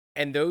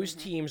 And those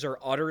teams are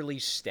utterly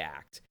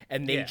stacked,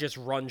 and they just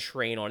run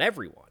train on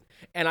everyone.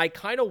 And I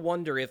kind of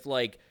wonder if,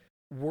 like,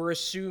 we're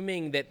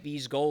assuming that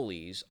these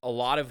goalies, a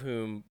lot of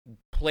whom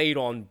played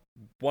on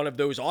one of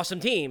those awesome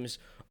teams,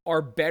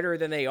 are better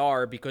than they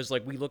are because,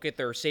 like, we look at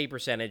their save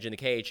percentage in the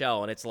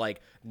KHL, and it's,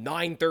 like,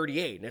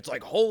 .938. And it's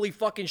like, holy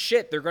fucking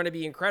shit, they're going to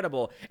be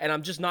incredible. And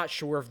I'm just not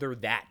sure if they're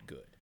that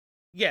good.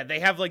 Yeah, they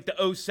have, like,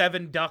 the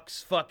 07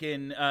 Ducks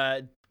fucking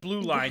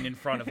blue line in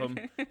front of them.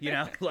 You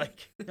know,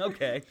 like,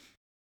 okay.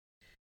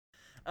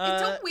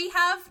 Don't we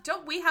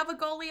have a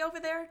goalie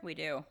over there? We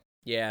do.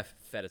 Yeah,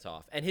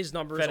 Fedotov. And his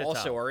numbers Fedotov.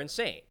 also are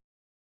insane.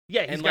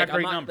 Yeah, he's And, got like, great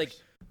I'm not, numbers.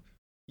 like,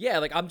 yeah,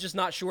 like, I'm just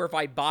not sure if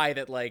I buy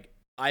that, like,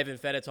 Ivan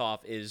Fedotov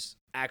is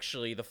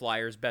actually the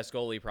Flyers' best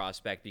goalie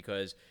prospect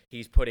because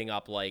he's putting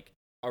up, like,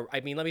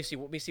 let me see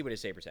what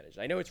his save percentage is.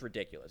 I know it's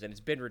ridiculous, and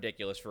it's been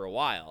ridiculous for a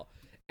while.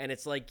 And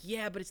it's like,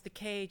 yeah, but it's the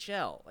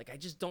KHL. Like, I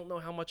just don't know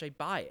how much I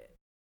buy it.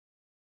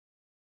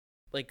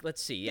 Like,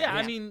 let's see. Yeah,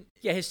 I mean,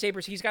 yeah, he's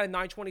got a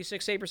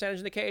 926 save percentage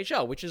in the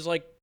KHL, which is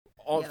like,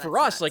 Yeah, for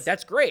that's us, like, nuts.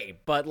 that's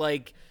great. But,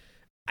 like,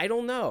 I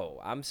don't know.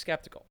 I'm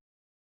skeptical.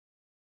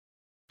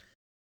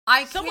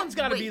 someone's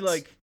got to be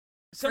like,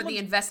 for the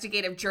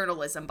investigative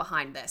journalism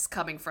behind this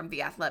coming from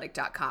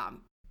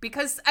theathletic.com,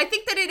 because I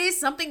think that it is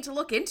something to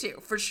look into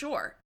for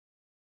sure.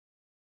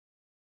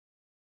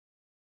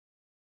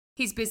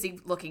 He's busy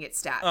looking at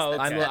stats. Oh,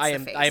 That's- okay. that's I the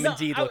am face. I'm No,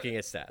 indeed looking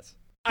at stats.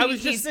 I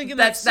was He's- just thinking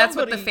that's that's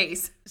what the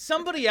face.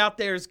 Somebody out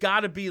there's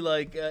got to be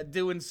like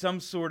doing some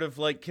sort of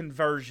like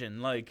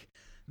conversion, like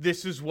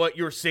this is what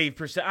your save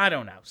percent. I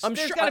don't know. I'm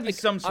There's sure got to be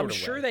some sort I'm of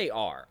sure way. they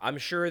are. I'm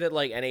sure that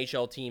like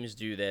NHL teams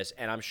do this,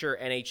 and I'm sure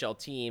NHL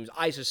teams.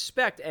 I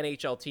suspect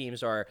NHL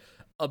teams are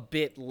a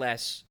bit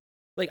less.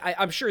 Like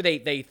I'm sure they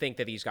think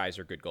that these guys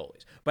are good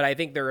goalies, but I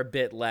think they're a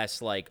bit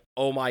less like,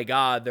 oh my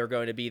god, they're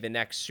going to be the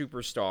next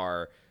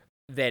superstar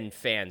than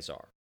fans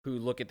are, who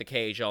look at the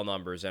KHL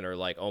numbers and are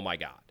like, oh my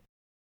god.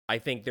 I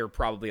think they're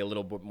probably a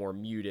little bit more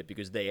muted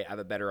because they have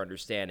a better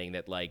understanding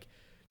that, like,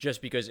 just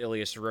because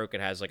Ilya Sorokin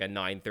has, like, a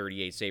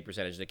 938 save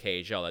percentage in the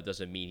KHL, that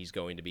doesn't mean he's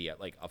going to be,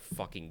 like, a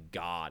fucking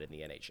god in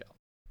the NHL.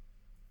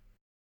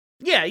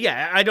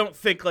 Yeah, I don't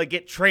think like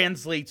it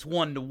translates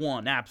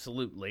 1-to-1,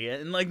 absolutely.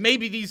 And like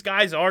maybe these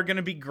guys are going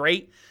to be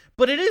great,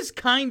 but it is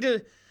kind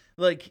of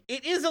like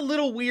it is a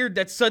little weird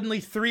that suddenly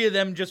 3 of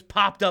them just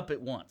popped up at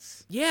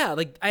once. Yeah,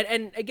 like,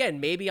 and again,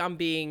 maybe I'm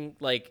being,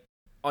 like,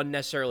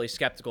 unnecessarily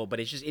skeptical, but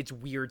it's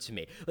weird to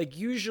me. Like,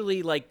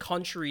 usually, like,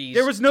 countries...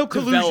 There was no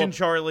collusion,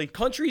 Charlie.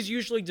 Countries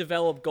usually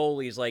develop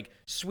goalies, like,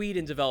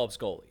 Sweden develops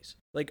goalies.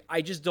 Like,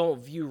 I just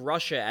don't view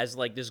Russia as,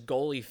 like, this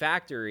goalie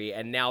factory,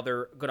 and now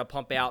they're going to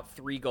pump out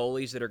 3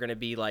 goalies that are going to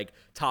be, like,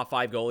 top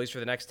 5 goalies for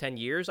the next 10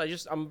 years.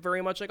 I'm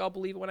very much like, I'll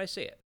believe it when I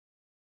see it.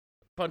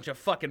 Bunch of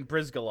fucking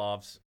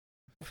Brizgalovs.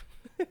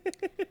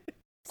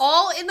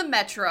 All in the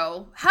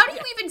Metro. How do you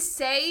even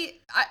say?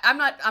 I'm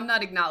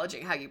not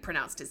acknowledging how you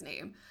pronounced his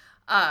name.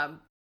 How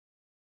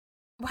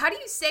do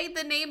you say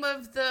the name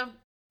of the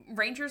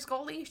Rangers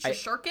goalie?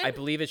 Shishkin? I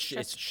believe it's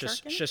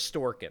Shesterkin?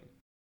 Shostorkin.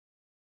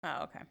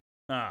 Oh, okay.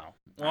 Oh,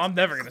 well, I'm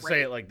never going to say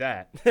great. it like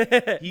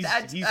that. He's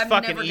I'm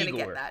fucking never gonna Igor.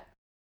 get that.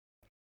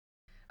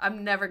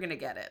 I'm never gonna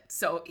get it.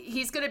 So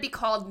he's gonna be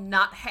called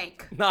not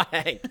Hank. Not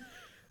Hank.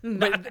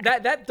 But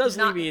that does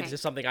lead Not me Hank. into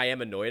something I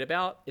am annoyed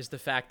about, is the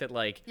fact that,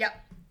 like, Yep.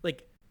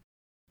 like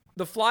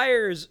the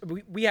Flyers,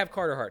 we have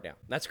Carter Hart now.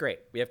 That's great.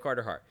 We have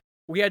Carter Hart.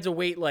 We had to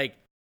wait like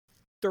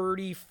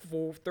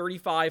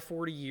 35,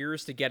 40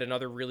 years to get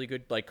another really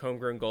good, like,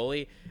 homegrown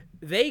goalie.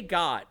 They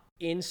got,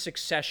 in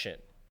succession,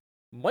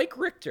 Mike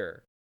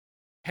Richter,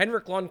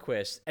 Henrik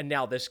Lundqvist, and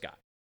now this guy.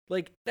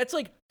 Like, that's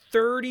like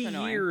 30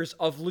 Annoying. years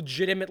of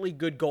legitimately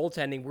good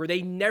goaltending where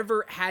they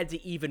never had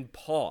to even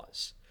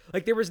pause.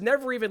 Like, there was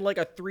never even like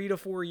a 3 to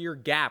 4 year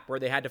gap where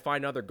they had to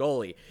find another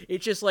goalie.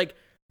 It's just like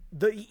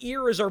the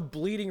eras are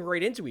bleeding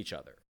right into each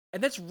other.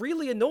 And that's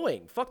really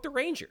annoying. Fuck the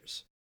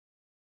Rangers.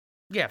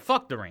 Yeah,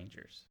 fuck the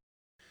Rangers.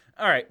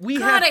 All right,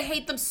 God, I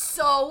hate them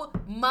so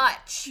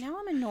much. Now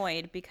I'm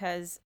annoyed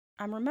because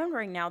I'm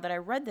remembering now that I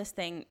read this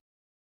thing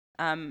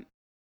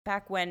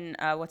back when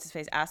what's his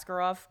face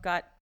Askarov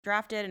got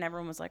drafted, and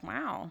everyone was like,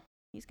 "Wow,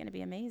 he's going to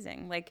be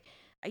amazing." Like,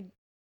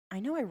 I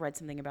know I read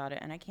something about it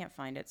and I can't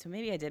find it, so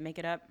maybe I did make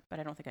it up, but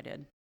I don't think I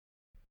did.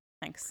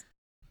 Thanks.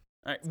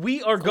 All right,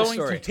 we are Cool going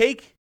story. to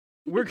take.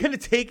 We're gonna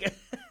take.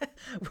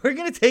 We're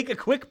gonna take a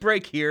quick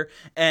break here,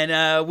 and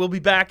we'll be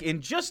back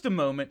in just a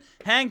moment.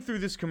 Hang through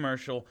this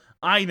commercial.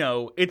 I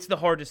know it's the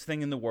hardest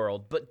thing in the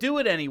world, but do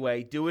it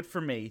anyway. Do it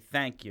for me.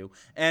 Thank you,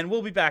 and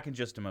we'll be back in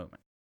just a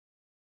moment.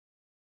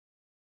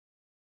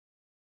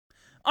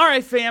 All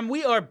right, fam,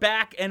 we are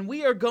back, and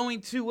we are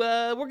going to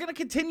we're going to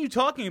continue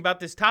talking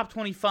about this top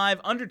 25,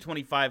 under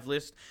 25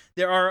 list.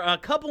 There are a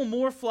couple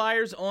more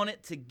Flyers on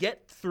it to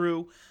get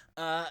through,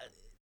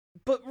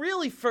 but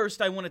really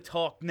first I want to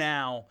talk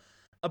now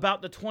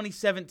about the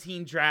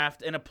 2017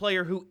 draft and a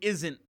player who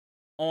isn't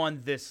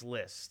on this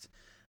list.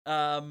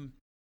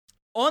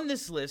 On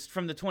this list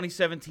from the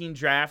 2017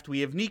 draft, we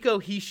have Nico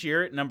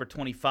Hischier at number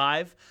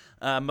 25,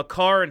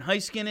 Makar and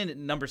Heiskanen at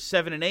number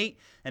 7 and 8,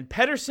 and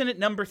Pettersson at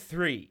number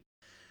 3.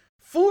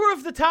 4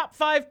 of the top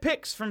 5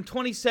 picks from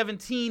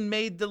 2017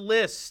 made the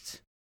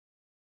list.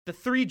 The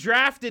 3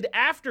 drafted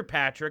after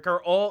Patrick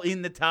are all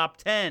in the top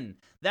 10.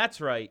 That's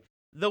right.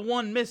 The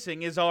one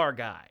missing is our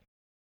guy.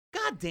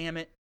 God damn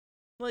it.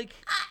 Like,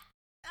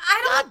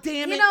 I don't. God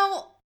damn it. You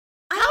know,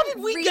 I how don't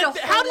did we read get a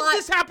th- whole how did lot-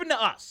 this happen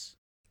to us?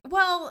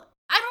 Well,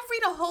 I don't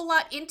read a whole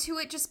lot into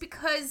it just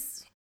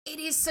because it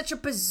is such a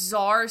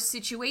bizarre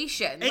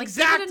situation. Like, give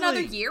Exactly. it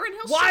another year and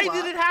he'll Why show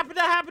did up. it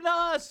happen to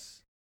us?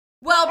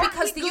 Well, Aren't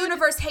because we the good?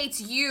 universe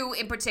hates you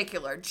in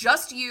particular.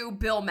 Just you,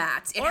 Bill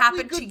Matz. It Aren't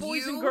happened we to good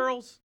boys you. and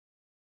girls?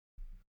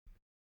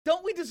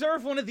 Don't we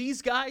deserve one of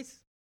these guys?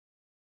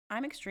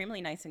 I'm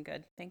extremely nice and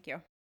good. Thank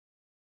you.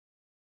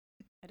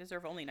 I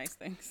deserve only nice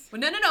things. Well,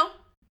 no.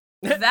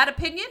 That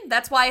opinion,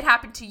 that's why it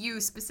happened to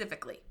you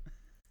specifically.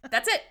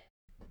 That's it.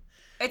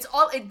 It's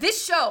all.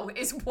 This show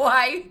is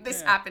why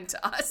this happened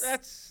to us.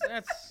 That's.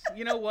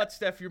 You know what,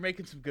 Steph? You're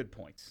making some good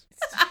points.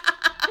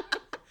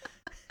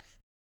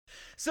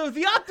 So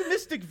the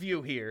optimistic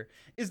view here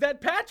is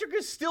that Patrick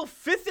is still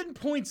 5th in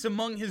points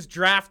among his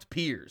draft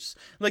peers.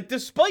 Like,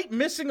 despite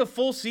missing a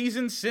full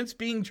season since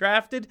being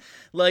drafted,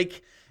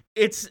 like,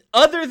 it's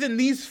other than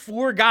these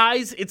 4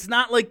 guys, it's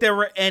not like there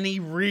were any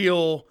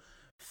real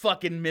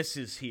fucking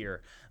misses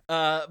here.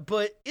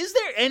 But is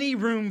there any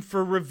room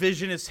for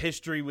revisionist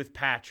history with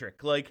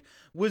Patrick? Like,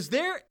 was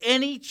there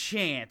any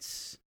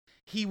chance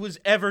he was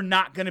ever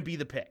not going to be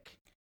the pick?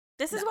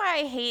 This is why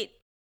I hate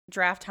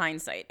draft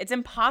hindsight. It's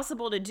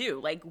impossible to do.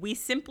 Like, we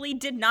simply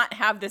did not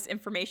have this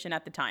information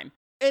at the time.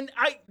 And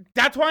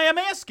that's why I'm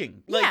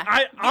asking. Like,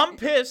 Yeah. I'm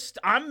pissed.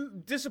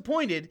 I'm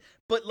disappointed.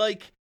 But,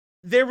 like,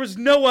 there was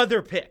no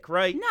other pick,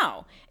 right?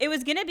 No, it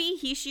was going to be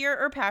Heishier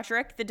or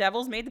Patrick. The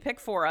Devils made the pick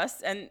for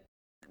us, and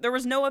there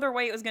was no other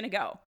way it was going to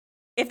go.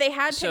 If they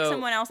had picked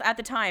someone else at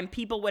the time,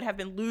 people would have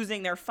been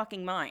losing their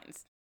fucking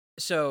minds.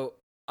 So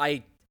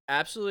I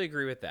absolutely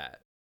agree with that.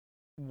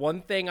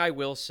 One thing I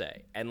will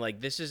say, and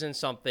like this isn't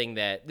something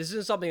that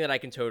I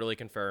can totally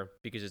confirm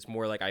because it's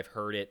more like I've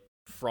heard it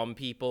from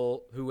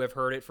people who have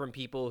heard it from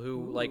people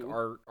who like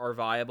are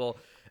viable.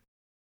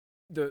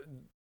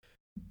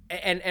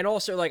 And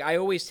also, like, I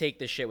always take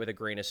this shit with a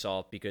grain of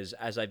salt because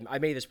as I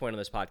made this point on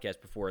this podcast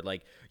before,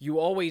 like, you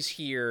always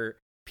hear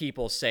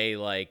people say,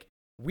 like,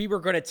 we were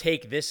going to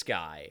take this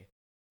guy,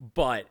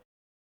 but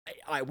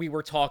we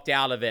were talked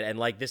out of it, and,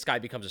 like, this guy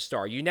becomes a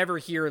star. You never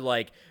hear,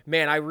 like,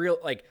 man, I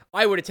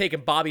would have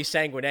taken Bobby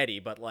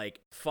Sanguinetti, but,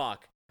 like,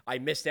 fuck, I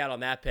missed out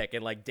on that pick,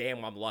 and, like,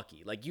 damn, I'm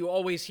lucky. Like, you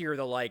always hear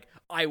the, like,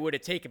 I would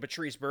have taken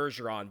Patrice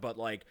Bergeron, but,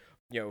 like,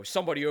 you know,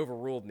 somebody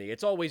overruled me.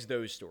 It's always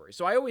those stories.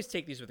 So I always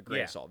take these with a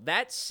grain of salt.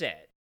 That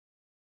said,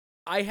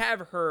 I have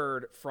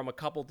heard from a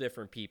couple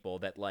different people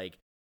that, like,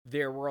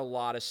 there were a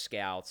lot of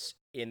scouts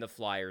in the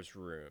Flyers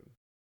room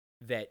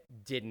that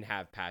didn't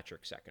have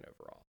Patrick second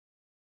overall.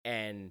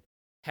 And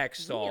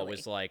Hextall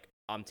was like,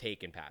 I'm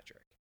taking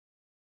Patrick.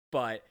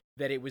 But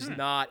that it was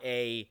not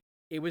a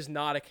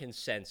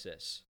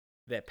consensus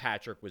that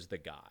Patrick was the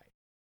guy.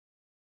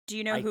 Do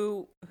you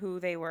know who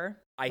they were?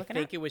 I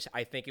think it was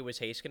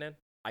Heiskanen.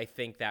 I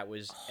think that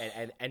was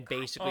and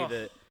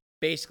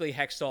basically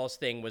Hextall's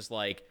thing was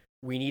like,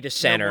 we need a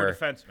center. No more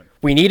defenseman.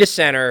 We need a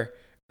center.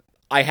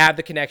 I have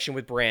the connection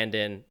with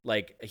Brandon,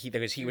 like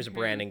because he was a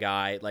Brandon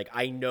guy. Like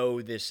I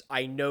know this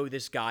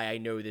guy. I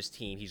know this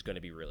team. He's going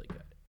to be really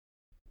good.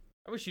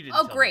 I wish you didn't. Oh,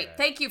 tell me great. that.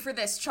 Thank you for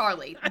this,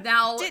 Charlie.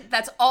 Now,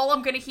 that's all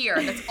I'm going to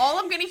hear. That's all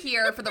I'm going to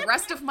hear for the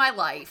rest of my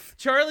life.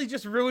 Charlie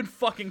just ruined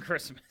fucking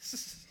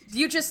Christmas.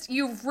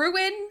 You've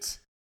ruined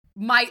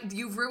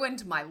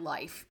my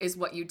life is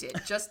what you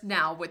did just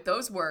now with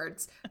those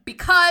words,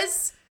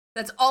 because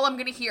that's all I'm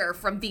going to hear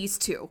from these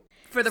two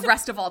for the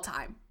rest of all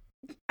time.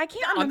 I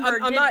can't remember.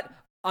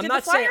 I'm did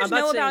not the Flyers saying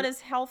know about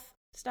his health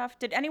stuff?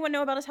 Did anyone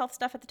know about his health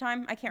stuff at the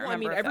time? I can't remember. I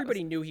mean, if that everybody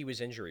was... knew he was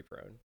injury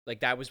prone.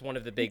 Like that was one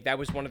of the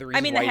reasons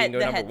I mean, why he didn't go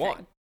the number head one.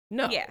 thing.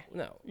 No, Yeah.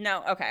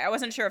 No. Okay, I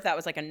wasn't sure if that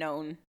was like a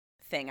known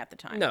thing at the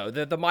time. No,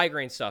 the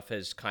migraine stuff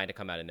has kind of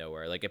come out of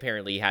nowhere. Like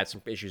apparently he had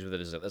some issues with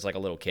it as like a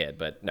little kid,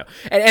 but no.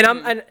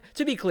 And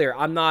to be clear,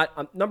 I'm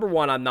number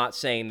one. I'm not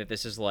saying that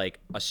this is like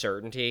a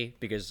certainty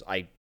because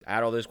I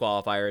had all those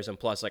qualifiers, and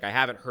plus, like I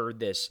haven't heard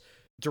this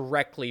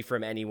directly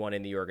from anyone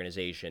in the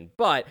organization,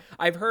 but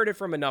I've heard it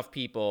from enough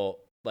people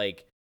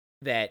like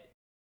that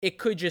it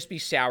could just be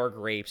sour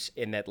grapes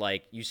in that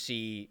like you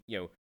see, you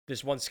know,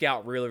 this one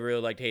scout really,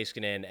 really liked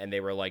Heiskanen, and they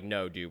were like,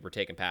 no, dude, we're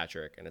taking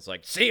Patrick. And it's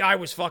like, see, I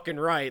was fucking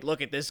right.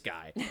 Look at this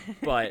guy.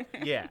 But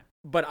Yeah.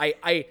 but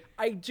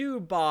I do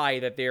buy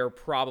that there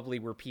probably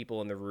were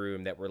people in the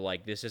room that were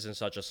like, this isn't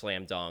such a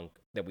slam dunk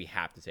that we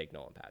have to take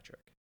Nolan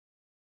Patrick.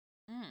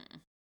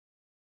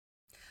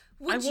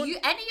 Would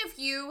any of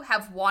you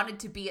have wanted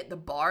to be at the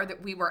bar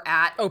that we were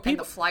at and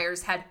the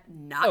Flyers had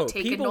not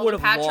taken people Nolan would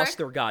have Patrick? lost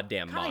their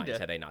goddamn minds Kinda.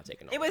 had they not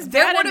taken Nolan. It was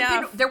There bad would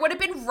enough. have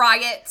been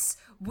riots.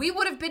 We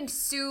would have been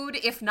sued,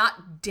 if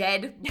not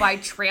dead, by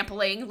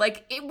trampling.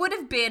 Like, it would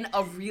have been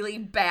a really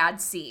bad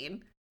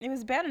scene. It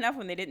was bad enough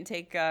when they didn't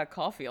take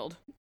Caulfield.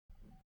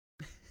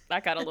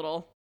 That got a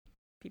little...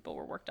 People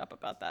were worked up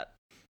about that.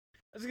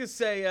 I was gonna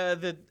say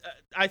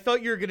I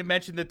thought you were gonna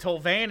mention the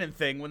Tolvanen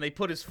thing when they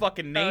put his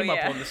fucking name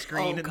up on the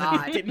screen and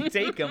then they didn't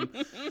take him.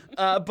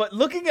 But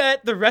looking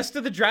at the rest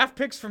of the draft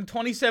picks from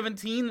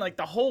 2017, like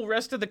the whole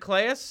rest of the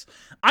class,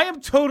 I am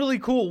totally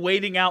cool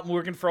waiting out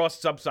Morgan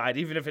Frost's upside,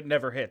 even if it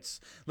never hits.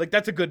 Like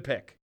that's a good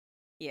pick.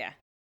 Yeah.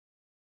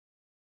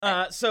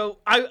 So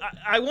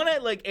I want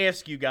to like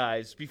ask you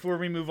guys before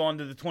we move on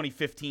to the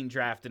 2015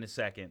 draft in a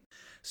second.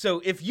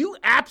 So if you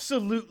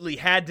absolutely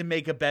had to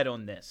make a bet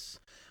on this,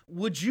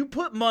 would you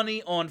put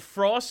money on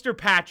Frost or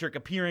Patrick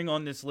appearing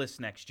on this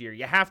list next year?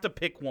 You have to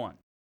pick one.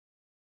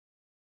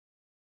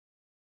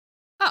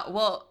 Oh,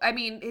 well, I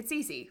mean, it's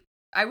easy.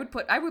 I would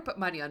put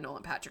money on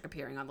Nolan Patrick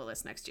appearing on the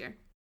list next year.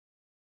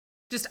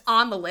 Just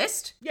on the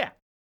list? Yeah.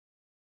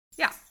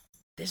 Yeah.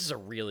 This is a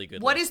really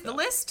good What list, is the though.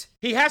 list?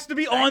 He has to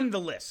be on the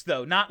list,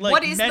 though, not like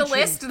What is the mentioned.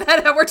 list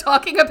that we're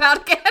talking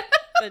about again?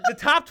 The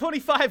top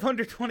 25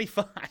 under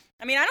 25.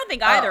 I mean, I don't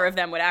think either of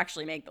them would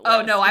actually make the list.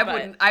 Oh no, I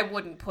but-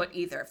 wouldn't put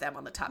either of them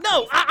on the top.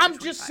 No, 25 I'm or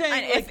just 25.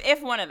 saying. And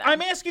if one of them.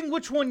 I'm asking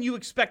which one you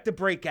expect to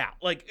break out.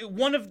 Like if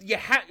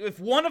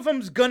one of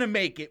them's gonna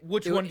make it,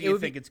 which one do you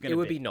think it's gonna be? It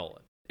would be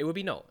Nolan. It would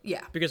be Nolan.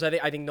 Yeah. Because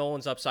I think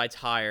Nolan's upside's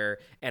higher,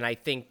 and I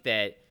think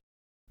that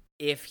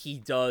if he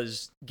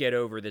does get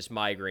over this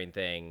migraine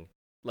thing,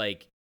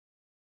 like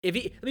let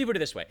me put it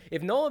this way: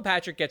 if Nolan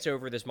Patrick gets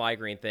over this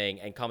migraine thing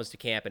and comes to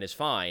camp and is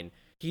fine,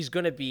 he's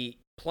gonna be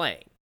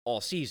playing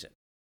all season.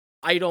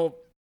 I don't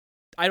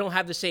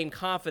have the same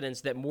confidence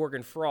that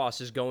Morgan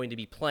Frost is going to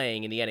be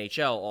playing in the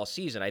NHL all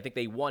season. I think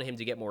they want him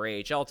to get more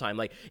AHL time.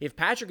 Like if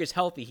Patrick is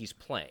healthy, he's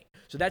playing.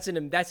 So that's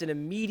an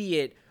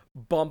immediate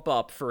bump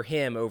up for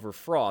him over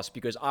Frost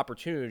because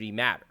opportunity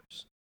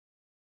matters.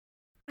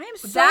 I am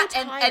so That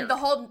tired.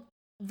 and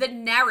the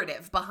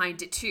narrative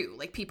behind it too.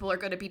 Like people are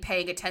going to be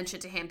paying attention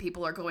to him.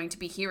 People are going to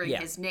be hearing Yeah.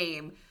 his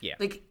name. Yeah.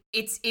 Like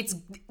it's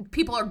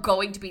people are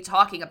going to be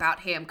talking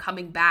about him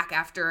coming back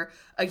after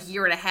a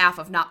year and a half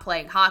of not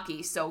playing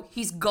hockey. So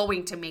he's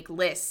going to make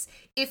lists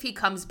if he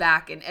comes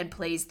back and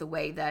plays the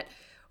way that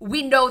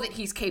we know that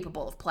he's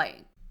capable of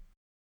playing.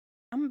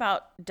 I'm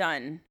about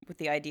done with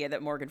the idea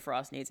that Morgan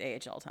Frost needs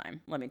AHL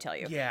time, let me tell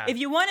you. Yeah. If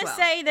you want to Well.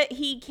 say that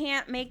he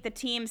can't make the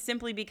team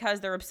simply because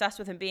they're obsessed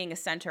with him being a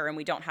center and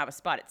we don't have a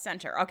spot at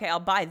center, okay, I'll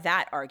buy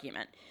that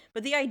argument.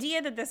 But the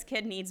idea that this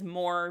kid needs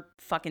more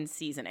fucking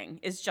seasoning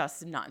is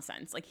just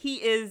nonsense. Like, he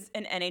is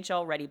an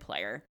NHL-ready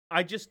player.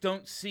 I just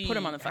don't see Put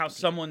him on the how fucking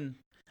team. someone.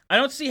 I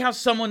don't see how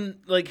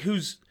someone like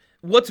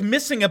what's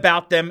missing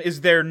about them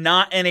is they're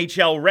not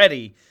NHL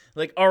ready.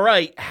 Like, all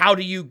right, how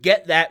do you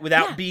get that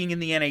without Yeah. being in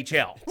the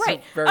NHL?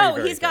 Right. very, oh,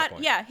 very he's fair got,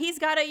 point. yeah, he's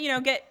got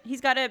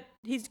to,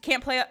 he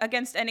can't play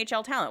against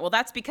NHL talent. Well,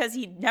 that's because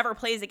he never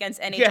plays against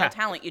NHL Yeah.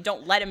 talent. You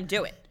don't let him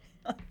do it.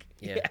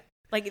 Yeah.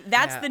 Like,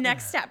 that's Yeah. the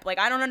next step. Like,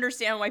 I don't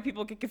understand why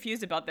people get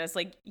confused about this.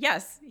 Like,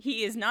 yes,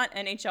 he is not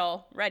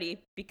NHL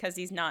ready because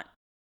he's not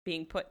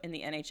being put in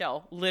the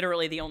NHL.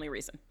 Literally the only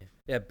reason.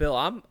 Yeah, Bill,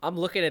 I'm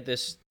looking at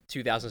this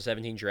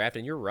 2017 draft,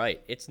 and you're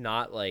right. It's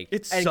not like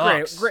It and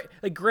sucks.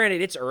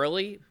 Granted, it's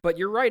early, but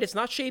you're right. It's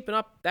not shaping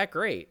up that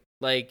great.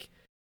 Like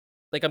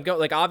I'm going.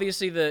 Like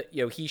obviously,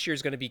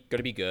 Heischer's going to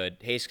be good.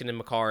 Haskin and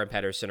Makar and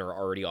Pedersen are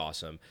already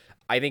awesome.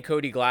 I think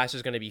Cody Glass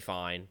is going to be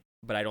fine,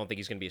 but I don't think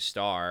he's going to be a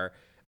star.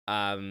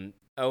 Owen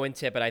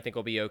Tippett, I think,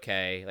 will be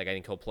okay. Like I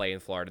think he'll play in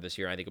Florida this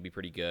year. I think he'll be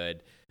pretty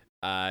good.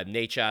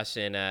 Nachas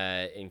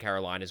in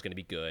Carolina is going to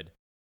be good.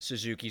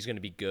 Suzuki's going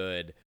to be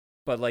good,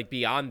 but like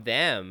beyond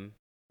them.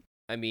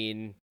 I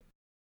mean,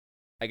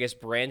 I guess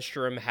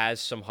Brandstrom has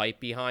some hype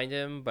behind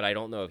him, but I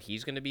don't know if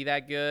he's going to be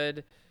that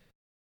good.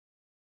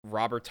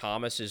 Robert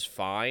Thomas is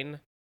fine.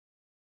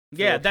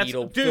 Yeah,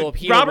 Filipino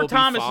Robert will be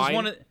Thomas fine. is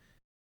one of.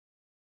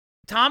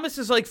 Thomas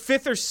is like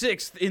 5th or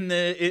 6th in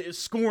the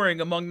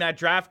scoring among that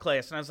draft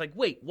class, and I was like,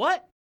 wait,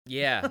 what?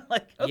 Yeah.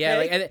 Like, okay. Yeah,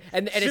 like,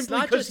 and it's Simply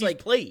not 'cause just he's like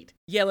played.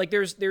 yeah, like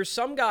there's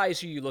some guys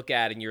who you look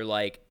at and you're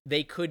like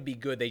they could be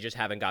good, they just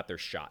haven't got their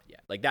shot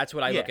yet. Like that's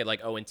what I look Yeah. at,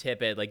 like Owen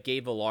Tippett, like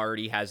Gabe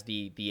Velarde has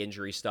the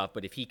injury stuff,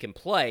 but if he can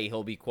play,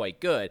 he'll be quite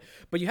good.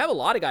 But you have a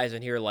lot of guys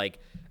in here like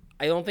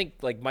I don't think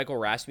like Michael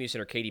Rasmussen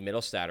or Katie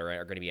Middlestad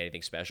are going to be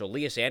anything special.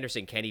 Elias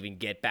Anderson can't even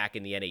get back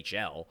in the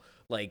NHL.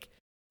 Like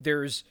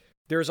there's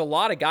a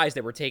lot of guys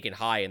that were taken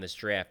high in this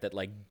draft that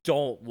like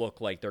don't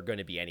look like they're going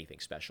to be anything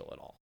special at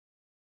all.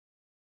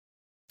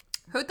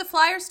 Who'd the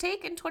Flyers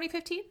take in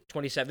 2015?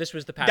 27. This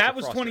was the Patrick That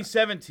was Frost draft.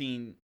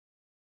 2017.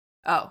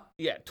 Oh,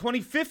 Yeah,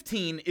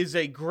 2015 is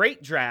a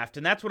great draft,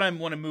 and that's what I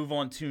want to move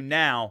on to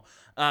now,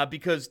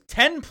 because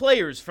 10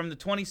 players from the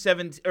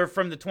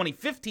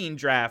 2015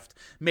 draft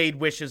made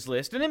Wish's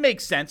list, and it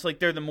makes sense. Like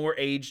they're the more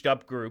aged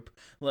up group.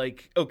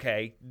 Like,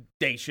 okay,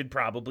 they should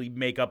probably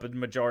make up a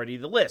majority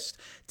of the list.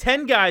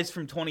 10 guys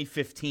from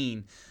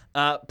 2015.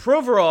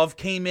 Provorov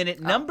came in at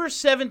number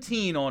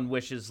 17 on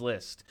Wish's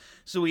list.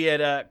 So we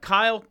had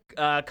Kyle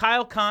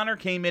Connor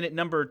came in at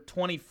number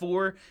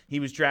 24. He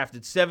was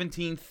drafted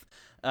 17th.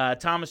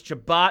 Thomas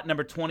Chabot,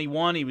 number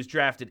 21, he was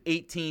drafted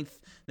 18th.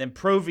 Then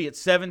Provy at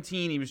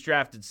 17, he was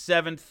drafted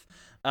 7th.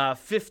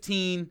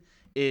 15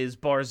 is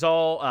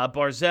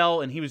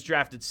Barzell, and he was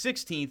drafted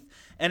 16th.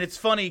 And it's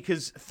funny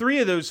because 3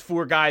 of those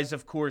 4 guys,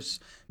 of course,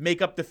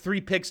 make up the 3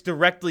 picks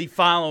directly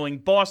following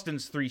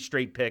Boston's 3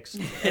 straight picks.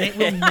 And it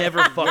will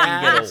never fucking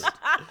get old.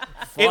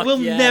 It will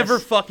never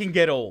fucking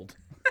get old.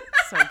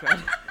 So good.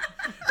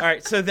 All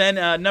right, so then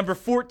number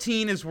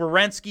 14 is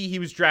Werenski. He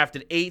was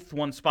drafted 8th,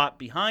 1 spot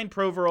behind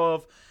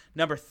Provorov.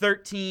 Number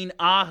 13,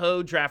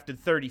 Aho,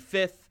 drafted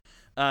 35th.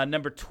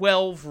 Number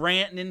 12,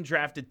 Rantanen,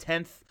 drafted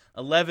 10th.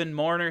 11,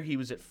 Marner, he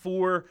was at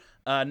 4.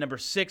 Number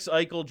 6,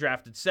 Eichel,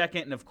 drafted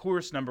 2nd. And, of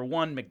course, number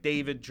 1,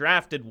 McDavid,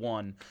 drafted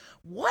 1.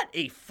 What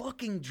a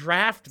fucking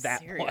draft that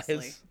Seriously.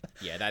 was.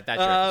 Yeah, that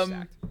draft is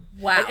stacked.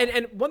 Wow.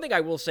 And one thing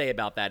I will say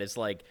about that is,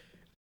 like,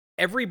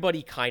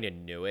 everybody kind of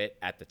knew it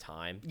at the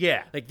time.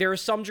 Yeah. Like, there are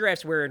some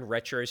drafts where, in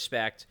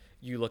retrospect,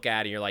 you look at it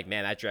and you're like,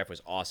 man, that draft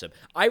was awesome.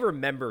 I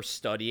remember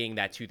studying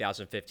that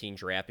 2015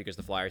 draft because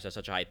the Flyers had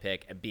such a high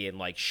pick and being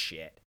like,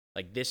 shit.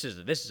 Like, this is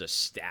a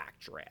stacked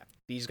draft.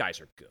 These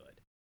guys are good.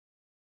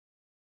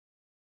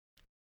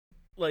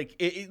 Like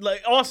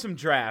awesome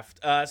draft.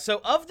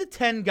 So of the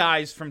 10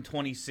 guys from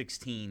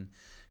 2016,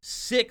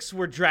 6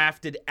 were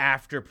drafted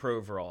after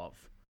Provorov.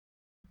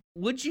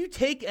 Would you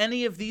take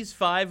any of these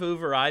 5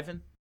 over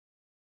Ivan?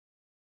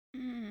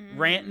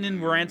 Rantanen,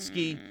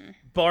 Werenski,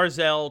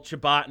 Barzell,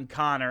 Chabot, and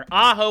Connor.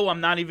 Aho, I'm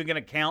not even going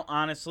to count,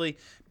 honestly,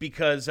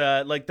 because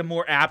like the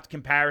more apt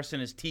comparison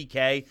is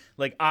TK.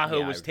 Like Aho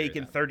Yeah, I was agree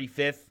taken with that.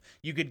 35th.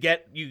 You could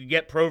get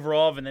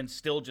Provorov and then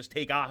still just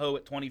take Aho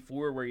at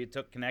 24 where you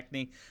took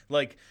Konechny.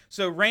 Like,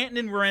 so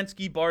Rantanen,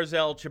 Werenski,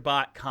 Barzell,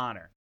 Chabot,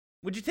 Connor.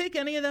 Would you take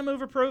any of them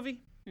over Provy?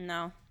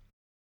 No.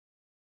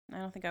 I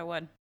don't think I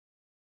would.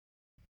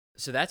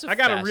 So that's I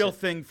got a real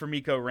thing for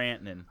Mikko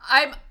Rantanen.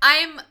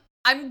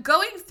 I'm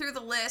going through the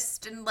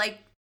list and like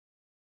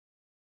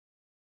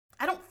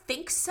I don't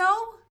think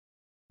so.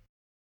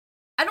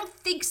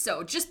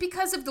 Just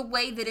because of the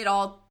way that it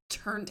all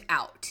turned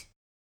out.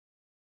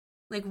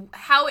 Like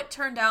how it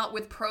turned out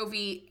with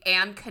Provy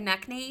and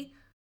Konechny.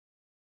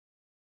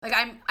 Like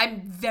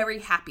I'm very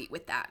happy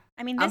with that.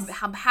 I mean,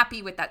 I'm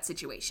happy with that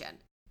situation.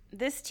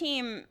 this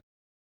team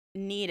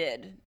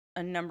needed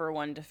a number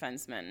 1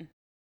 defenseman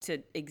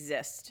to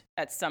exist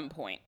at some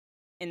point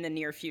in the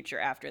near future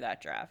after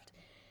that draft.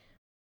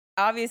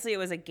 Obviously, it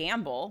was a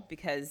gamble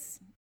because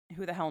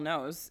who the hell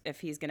knows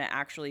if he's going to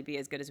actually be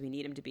as good as we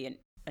need him to be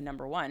a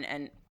number 1.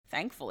 And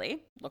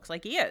thankfully, looks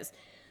like he is.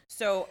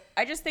 So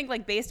I just think,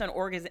 like, based on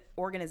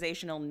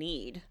organizational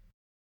need,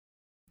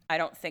 I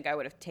don't think I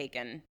would have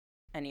taken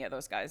any of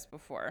those guys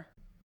before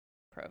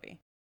Provy.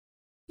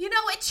 You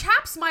know, it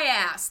chaps my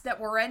ass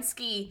that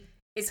Werenski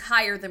is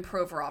higher than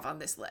Provorov on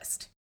this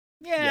list.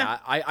 Yeah,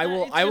 I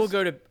will. it's I will just-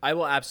 go to. I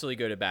will absolutely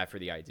go to bat for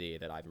the idea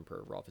that Ivan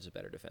Provorov is a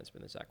better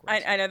defenseman than Zach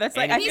Werenski. I know that's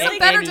like Any- He's I a feel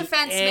better any-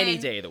 defenseman. any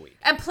day of the week.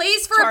 And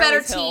plays for Charles a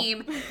better Hill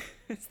team,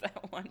 is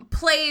that one.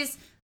 plays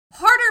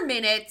harder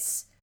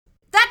minutes.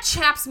 That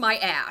chaps my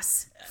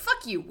ass.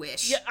 Fuck you,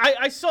 Wish. Yeah,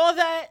 I saw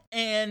that,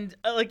 and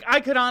like I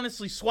could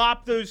honestly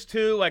swap those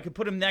two. I could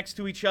put them next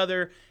to each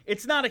other.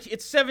 It's not.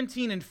 It's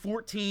 17 and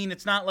 14.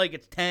 It's not like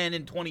it's 10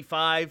 and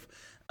 25.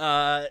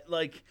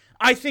 Like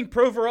I think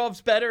Provorov's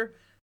better.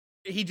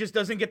 He just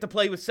doesn't get to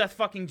play with Seth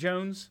fucking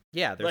Jones.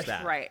 Yeah, there's Like-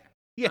 that. Right.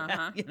 Yeah,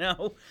 Uh-huh. you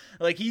know,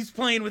 like he's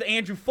playing with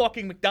Andrew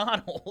fucking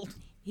McDonald.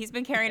 He's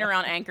been carrying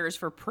around anchors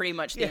for pretty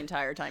much the Yeah.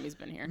 entire time he's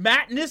been here.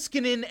 Matt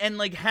Niskanen and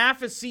like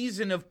half a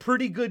season of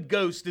pretty good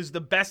Ghost is the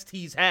best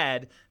he's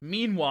had.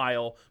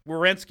 Meanwhile,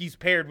 Werenski's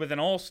paired with an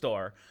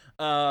all-star.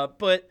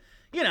 But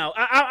you know,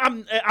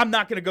 I'm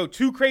not going to go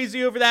too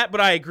crazy over that. But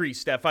I agree,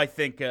 Steph. I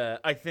think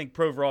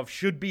Provorov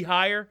should be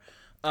higher.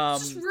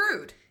 It's just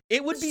rude.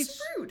 It would It's be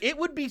just rude. it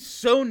would be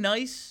so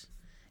nice.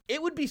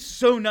 It would be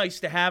so nice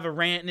to have a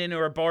Rantanen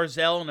or a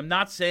Barzell, and I'm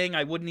not saying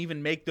I wouldn't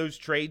even make those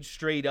trades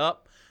straight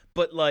up,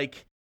 but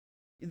like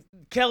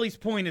Kelly's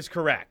point is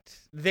correct.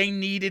 They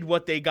needed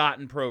what they got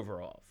in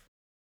Provorov.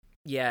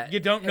 Yeah, You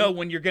don't know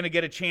when you're going to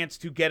get a chance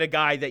to get a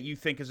guy that you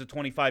think is a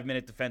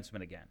 25-minute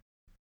defenseman again.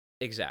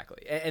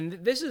 exactly. And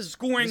this is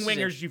Scoring this is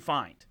wingers you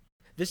find.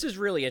 This is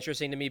really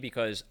interesting to me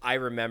because I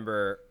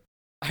remember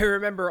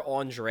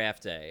on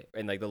draft day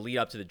and like the lead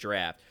up to the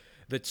draft,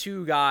 the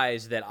two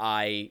guys that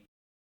I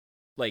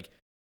like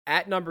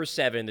at number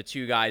 7, the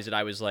two guys that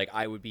I was like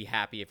I would be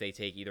happy if they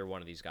take either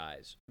one of these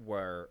guys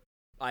were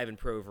Ivan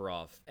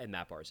Provorov and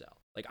Matt Barzell.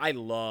 Like I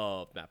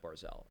loved Matt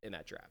Barzell in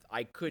that draft.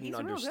 I couldn't He's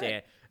real good.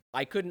 understand.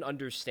 I couldn't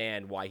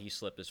understand why he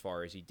slipped as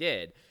far as he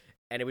did.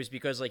 And it was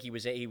because like he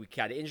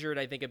got injured,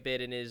 I think, a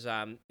bit in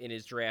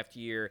his draft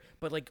year.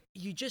 But like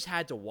you just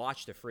had to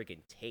watch the freaking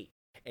tape,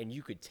 and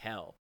you could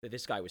tell that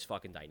this guy was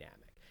fucking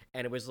dynamic.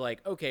 And it was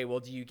like, okay, well,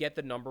 do you get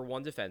the number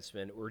 1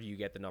 defenseman or do you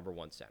get the number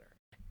 1 center?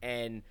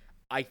 And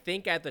I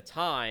think at the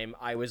time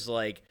I was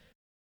like,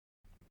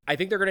 I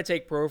think they're gonna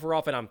take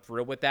Provorov, and I'm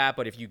thrilled with that.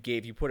 But if you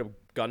put a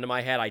gun to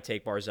my head, I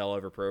take Barzell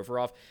over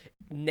Provorov.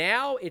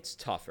 Now it's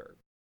tougher,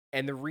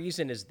 and the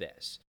reason is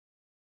this.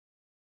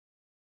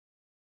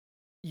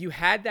 You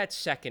had that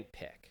second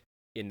pick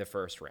in the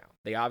first round.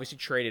 They obviously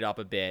traded up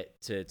a bit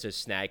to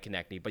snag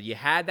Konechny, but you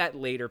had that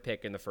later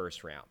pick in the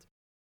first round.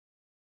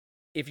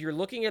 If you're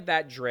looking at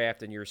that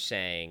draft and you're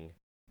saying,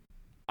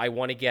 I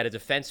want to get a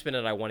defenseman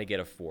and I want to get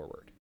a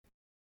forward,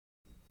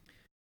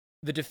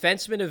 the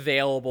defensemen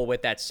available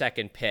with that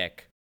second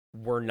pick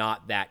were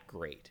not that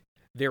great.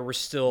 There were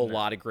still a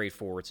lot of great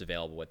forwards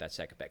available with that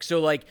second pick. So,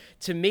 like,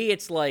 to me,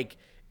 it's like,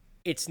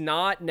 it's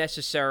not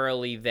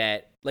necessarily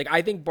that, like,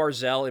 I think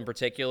Barzell in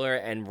particular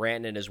and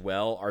Rantanen as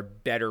well are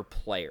better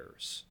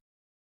players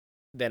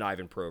than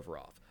Ivan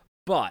Provorov.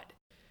 But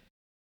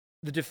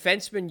the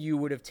defenseman you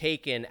would have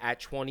taken at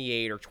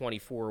 28 or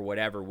 24 or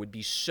whatever would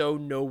be so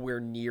nowhere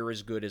near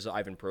as good as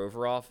Ivan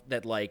Provorov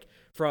that, like,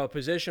 from a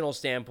positional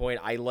standpoint,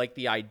 I like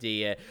the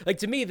idea. Like,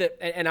 to me,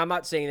 and I'm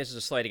not saying this is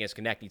a slight against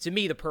Konechny. To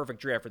me, the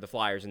perfect draft for the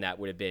Flyers in that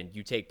would have been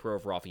you take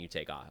Provorov and you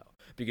take Aho.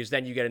 Because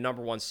then you get a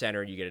number one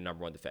center and you get a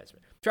number one defenseman.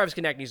 Travis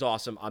Konechny's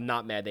awesome. I'm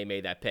not mad they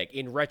made that pick.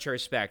 In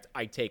retrospect,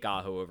 I'd take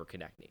Aho over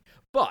Konechny.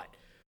 But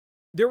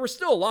there were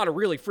still a lot of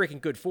really freaking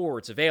good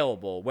forwards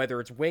available, whether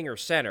it's wing or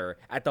center,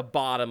 at the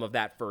bottom of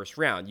that first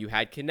round. You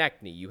had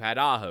Konechny, you had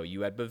Aho,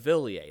 you had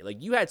Beauvillier.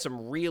 Like, you had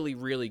some really,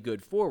 really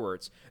good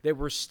forwards that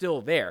were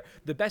still there.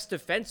 The best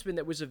defenseman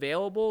that was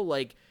available,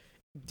 like,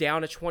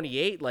 down to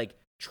 28, like,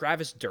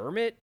 Travis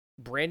Dermott,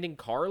 Brandon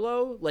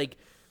Carlo, like,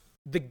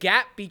 the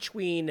gap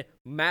between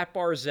Matt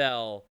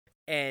Barzal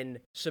and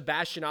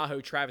Sebastian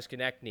Aho, Travis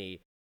Konechny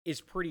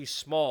is pretty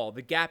small.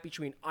 The gap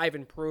between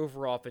Ivan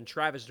Provorov and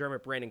Travis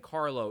Dermott, Brandon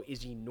Carlo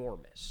is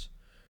enormous.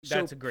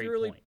 That's a great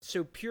point.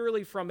 So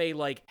purely from a,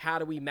 like, how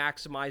do we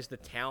maximize the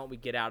talent we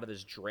get out of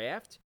this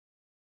draft,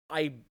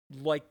 I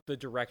like the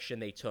direction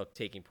they took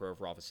taking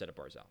Provorov instead of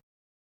Barzal.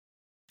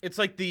 It's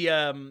like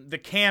the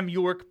Cam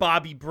York,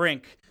 Bobby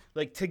Brink,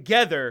 like,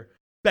 together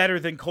better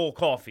than Cole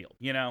Caulfield,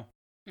 you know?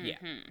 Yeah.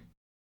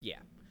 Yeah.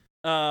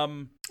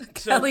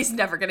 Kelly's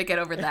never gonna get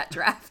over that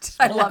draft.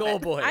 I love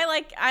it. Boy.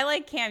 I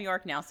like Cam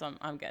York now, so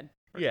I'm good.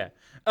 Yeah.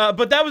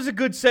 But that was a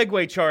good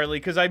segue, Charlie,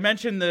 because I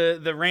mentioned the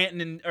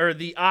Rantanen or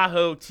the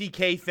Aho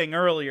TK thing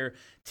earlier.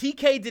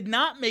 TK did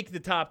not make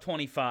the top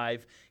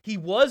 25. He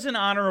was an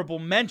honorable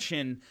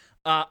mention.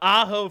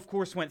 Aho, of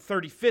course, went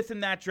 35th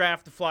in that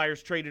draft. The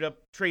Flyers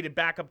traded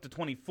back up to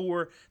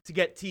 24 to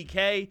get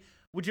TK.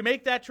 Would you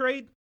make that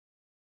trade?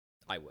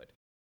 I would.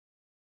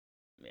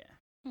 Yeah.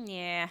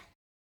 Yeah.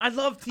 I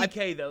love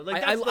TK though.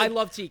 Like, I like,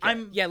 love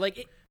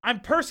TK. I'm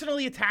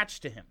personally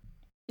attached to him.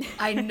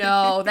 I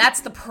know,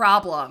 that's the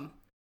problem.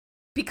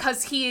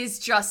 Because he is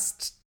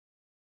just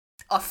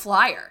a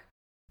Flyer.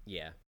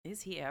 Yeah.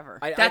 Is he ever?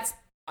 I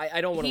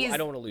don't want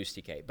to lose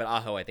TK, but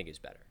Aho I think is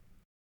better.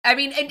 I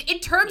mean, in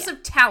terms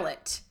of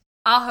talent,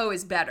 Aho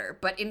is better,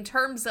 but in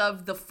terms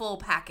of the full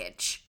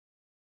package,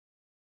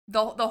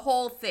 the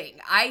whole thing,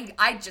 I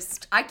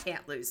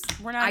can't lose.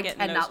 We're not getting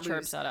those cannot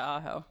chirps lose. out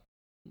of Aho.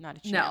 Not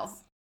a chance. No.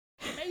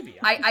 Maybe.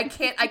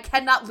 I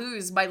cannot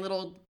lose my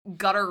little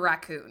gutter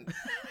raccoon.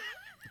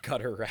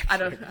 Gutter raccoon.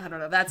 I don't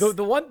know. That's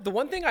the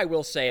one thing I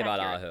will say about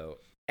Aho,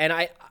 and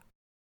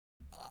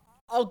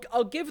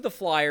I'll give the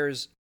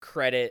Flyers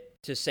credit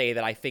to say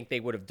that I think they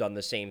would have done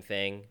the same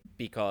thing,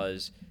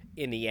 because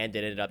in the end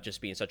it ended up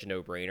just being such a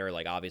no-brainer.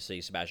 Like,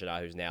 obviously Sebastian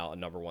Aho is now a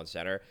number one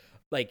center.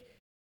 Like,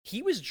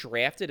 he was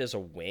drafted as a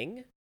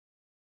wing,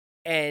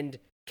 and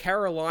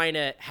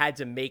Carolina had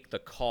to make the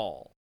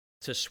call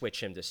to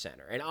switch him to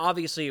center. And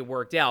obviously it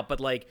worked out, but,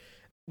 like,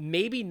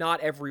 maybe not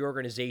every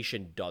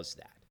organization does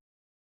that.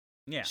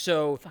 Yeah.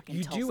 So Fucking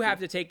you do have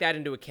to take that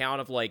into account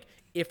of, like,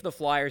 if the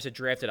Flyers had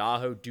drafted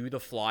Aho, do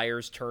the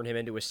Flyers turn him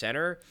into a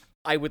center?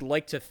 I would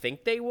like to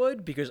think they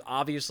would, because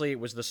obviously it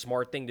was the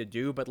smart thing to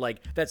do, but,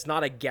 like, that's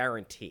not a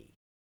guarantee.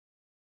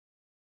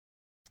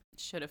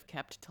 Should have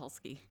kept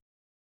Tulski.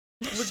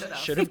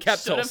 Should have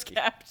kept Should have Tulski.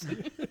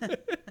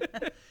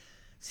 kept.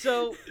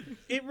 So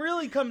it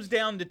really comes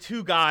down to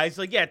two guys.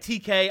 Like, yeah,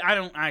 TK, I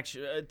don't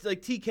actually,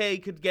 like,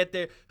 TK could get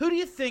there. Who do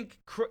you think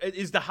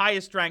is the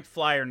highest ranked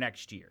Flyer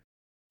next year?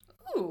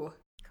 ooh,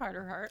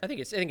 Carter Hart. I think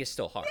it's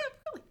still hard.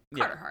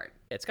 Carter Hart.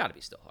 It's got to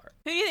be still hard.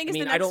 Who do you think is I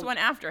mean, the I next don't- one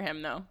after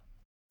him, though?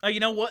 You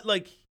know what?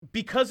 Like,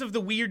 because of the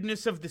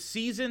weirdness of the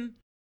season,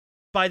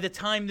 by the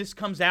time this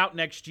comes out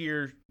next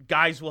year,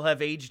 guys will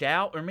have aged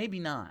out, or maybe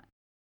not.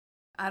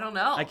 I don't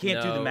know. I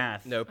can't do the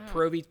math. No, Oh.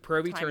 Proby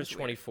Time turns is weird.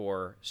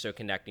 24, so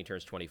Konechny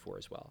turns 24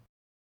 as well.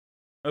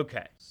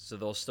 Okay. So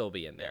they'll still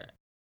be in there.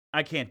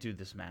 I can't do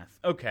this math.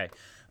 Okay.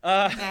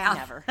 Math.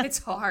 Never. It's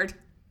hard.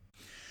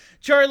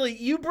 Charlie,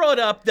 you brought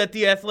up that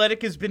The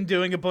Athletic has been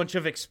doing a bunch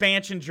of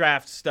expansion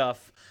draft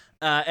stuff.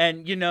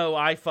 And, you know,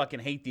 I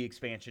fucking hate the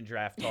expansion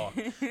draft talk.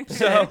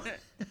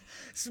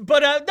 But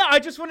no, I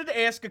just wanted to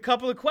ask a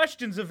couple of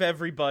questions of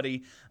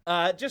everybody.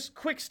 Just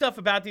quick stuff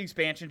about the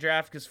expansion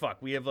draft, because,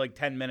 fuck, we have like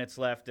 10 minutes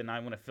left, and I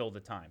want to fill the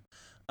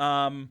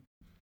time.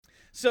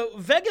 So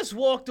Vegas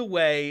walked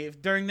away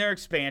during their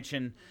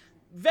expansion.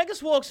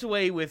 Vegas walks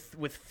away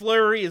with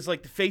Fleury as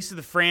like the face of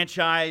the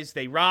franchise.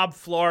 They rob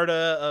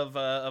Florida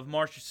of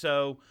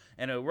Marchessault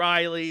and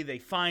O'Reilly. They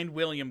find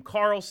William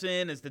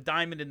Karlsson as the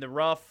diamond in the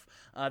rough.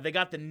 They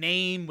got the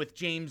name with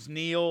James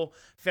Neal.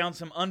 Found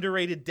some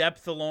underrated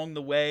depth along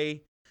the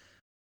way.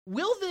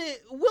 Will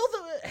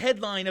the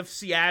headline of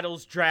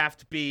Seattle's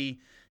draft be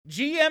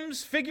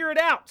GMs figure it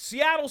out,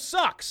 Seattle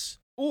sucks,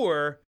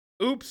 or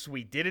oops,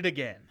 we did it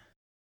again?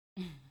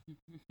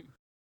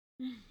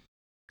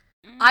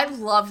 I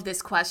love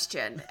this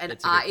question, and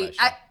It's a good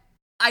question.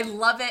 I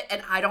love it,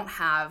 and I don't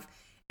have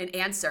an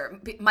answer.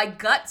 My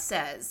gut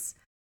says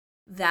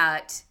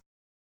that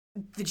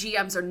the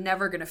GMs are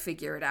never going to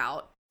figure it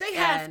out. They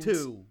have And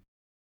to.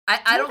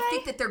 I don't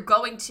think that they're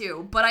going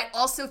to, but I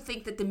also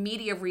think that the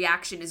media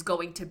reaction is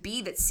going to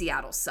be that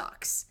Seattle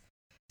sucks.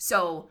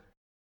 So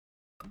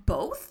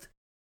both.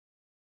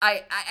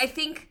 I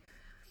think,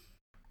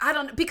 I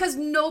don't know, because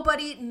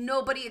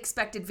nobody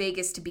expected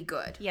Vegas to be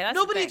good. Yeah, that's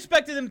Nobody the thing.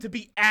 expected them to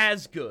be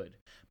as good.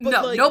 But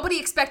No, like, nobody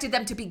expected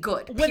them to be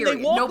good. when Period.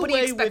 they walk Nobody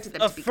away expected with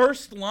them a to be good.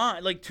 first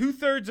line, like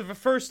 2/3 of a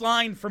first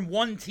line from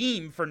one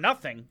team for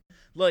nothing,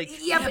 like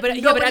Yeah, but but at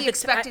nobody the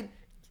expected.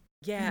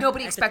 Yeah.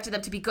 Nobody at the- expected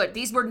them to be good.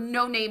 These were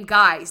no-name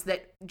guys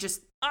that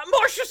just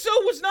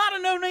Marchessault was not a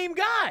no-name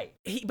guy.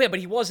 but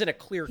he wasn't a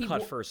clear-cut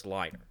wa- first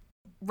liner.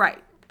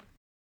 right.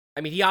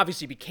 I mean, he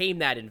obviously became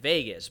that in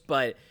Vegas,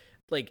 but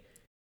like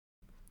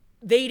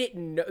they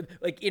didn't know.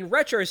 Like in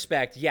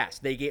retrospect, yes,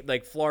 they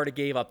gave Florida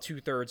gave up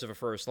 2/3 of a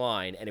first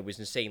line, and it was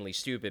insanely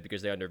stupid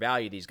because they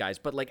undervalued these guys.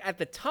 But like at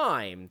the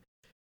time,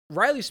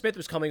 Riley Smith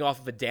was coming off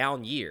of a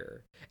down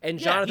year, and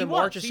Yeah, Jonathan he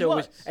was.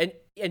 Marchessault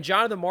and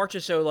Jonathan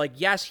Marchessault, like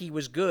yes, he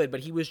was good, but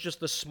he was just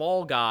the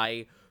small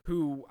guy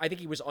who I think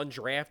he was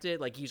undrafted.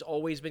 Like he's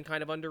always been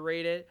kind of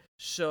underrated.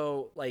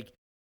 So like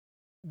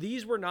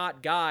these were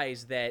not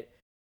guys that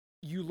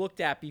you looked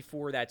at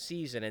before that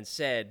season and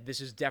said, this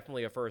is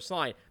definitely a first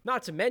line.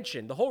 Not to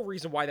mention, the whole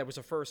reason why that was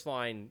a first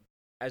line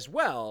as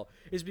well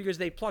is because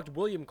they plucked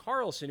William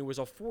Karlsson, who was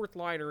a fourth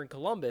liner in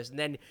Columbus, and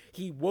then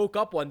he woke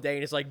up one day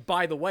and is like,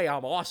 by the way,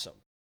 I'm awesome.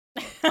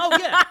 Oh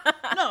yeah,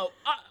 no,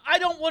 I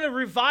don't want to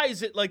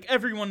revise it like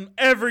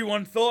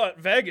everyone thought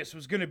Vegas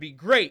was going to be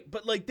great,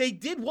 but like they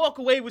did walk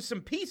away with some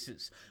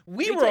pieces.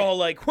 We were all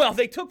like, well,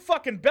 they took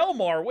fucking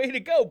Belmar, way to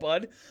go,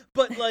 bud.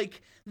 But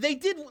like they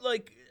did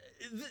like.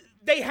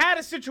 They had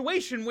a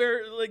situation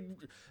where like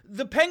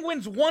the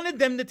Penguins wanted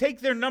them to take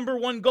their number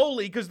one goalie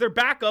because their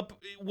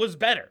backup was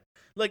better.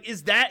 Like,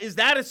 is that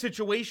a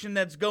situation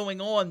that's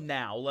going on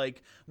now?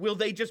 Like, will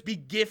they just be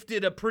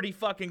gifted a pretty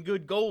fucking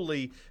good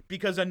goalie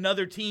because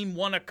another team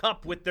won a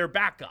cup with their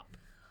backup?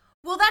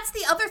 Well, that's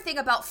the other thing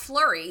about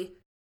Fleury.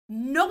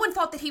 No one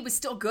thought that he was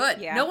still good.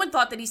 Yeah. No one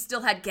thought that he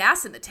still had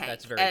gas in the tank.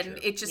 That's very and true.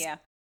 it just Yeah.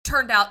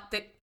 turned out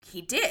that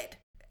he did.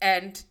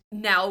 And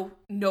now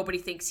nobody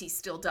thinks he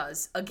still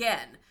does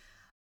again.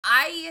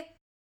 I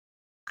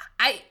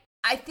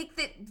think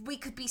that we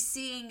could be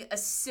seeing a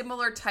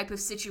similar type of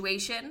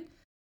situation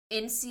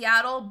in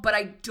Seattle, but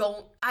I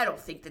don't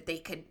think that they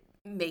could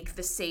make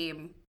the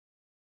same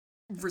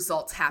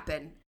results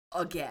happen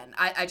again.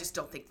 I just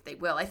don't think that they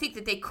will. I think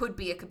that they could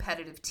be a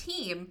competitive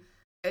team.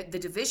 The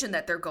division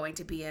that they're going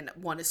to be in,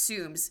 one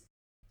assumes,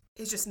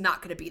 is just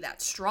not going to be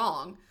that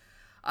strong,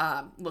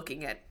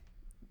 looking at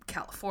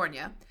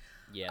California.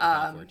 Yeah, the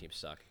California teams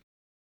suck.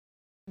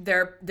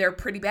 They're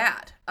pretty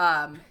bad.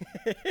 Not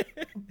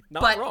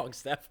but- wrong,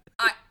 Steph.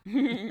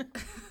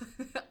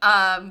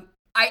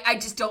 I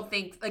just don't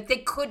think like they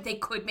could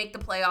make the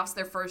playoffs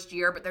their first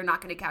year, but they're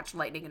not going to catch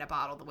lightning in a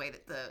bottle the way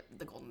that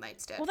the Golden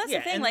Knights did. Well, that's Yeah,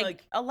 the thing. and, Like,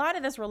 like- a lot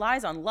of this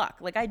relies on luck.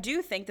 Like, I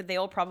do think that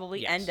they'll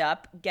probably Yes. end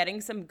up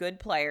getting some good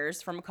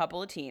players from a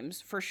couple of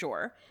teams for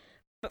sure.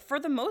 But for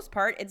the most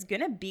part, it's going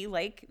to be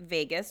like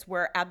Vegas,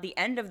 where at the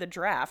end of the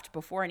draft,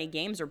 before any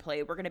games are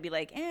played, we're going to be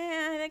like,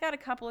 they got a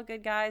couple of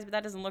good guys, but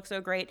that doesn't look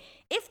so great.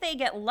 If they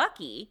get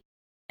lucky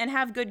and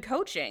have good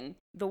coaching,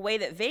 the way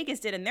that Vegas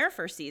did in their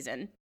first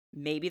season,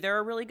 maybe they're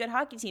a really good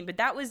hockey team. But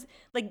that was,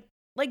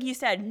 like you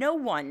said, no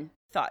one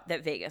thought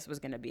that Vegas was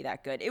going to be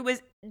that good. It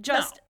was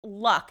just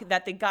luck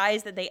that the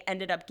guys that they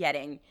ended up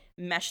getting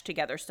meshed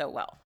together so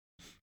well.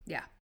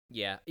 Yeah.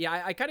 Yeah,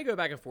 I kind of go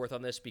back and forth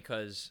on this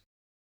because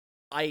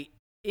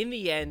in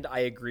the end, I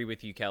agree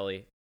with you,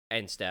 Kelly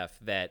and Steph,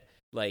 that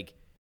like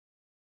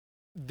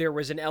there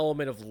was an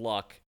element of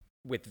luck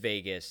with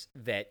Vegas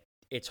that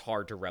it's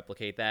hard to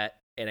replicate that,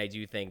 and I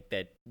do think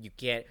that you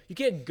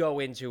can't go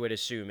into it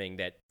assuming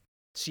that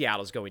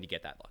Seattle's going to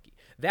get that lucky.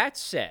 That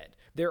said,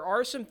 there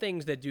are some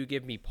things that do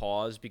give me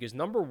pause because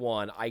number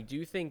one, I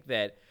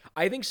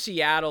think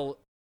Seattle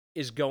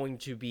is going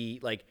to be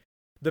like.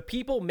 The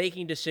people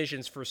making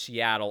decisions for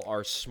Seattle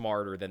are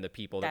smarter than the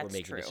people that were That's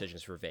making true.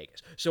 decisions for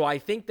Vegas. So I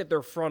think that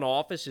their front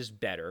office is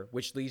better,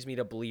 which leads me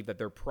to believe that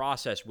their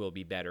process will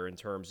be better in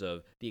terms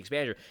of the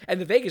expansion. And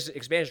the Vegas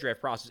expansion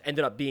draft process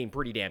ended up being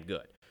pretty damn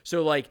good.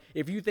 So like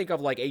if you think of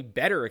like a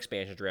better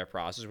expansion draft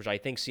process, which I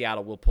think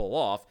Seattle will pull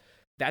off,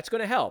 that's going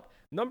to help.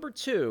 Number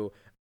two,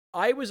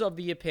 I was of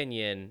the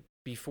opinion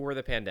before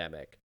the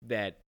pandemic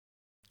that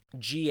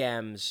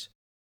GMs,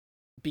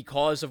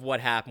 because of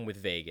what happened with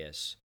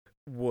Vegas,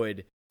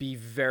 would be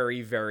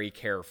very, very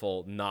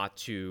careful not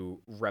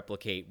to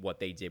replicate what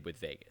they did with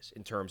Vegas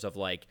in terms of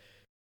like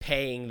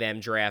paying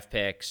them draft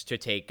picks to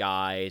take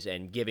guys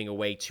and giving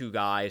away two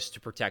guys to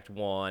protect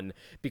one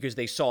because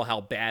they saw how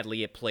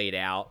badly it played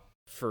out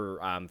for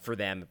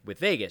them with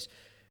Vegas.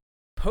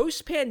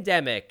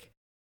 Post-pandemic,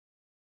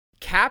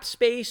 cap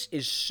space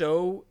is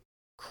so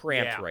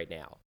cramped right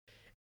now.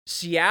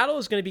 Seattle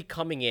is going to be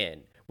coming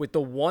in with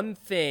the one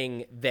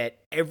thing that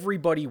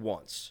everybody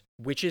wants,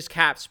 which is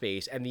cap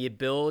space and the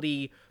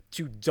ability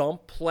to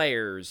dump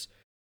players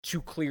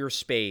to clear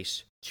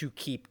space to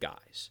keep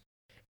guys.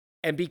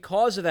 And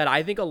because of that,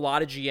 I think a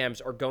lot of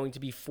GMs are going to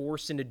be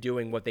forced into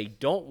doing what they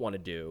don't want to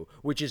do,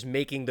 which is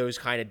making those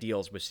kind of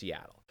deals with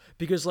Seattle.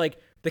 Because, like,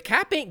 the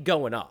cap ain't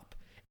going up.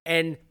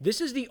 And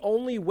this is the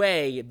only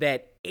way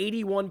that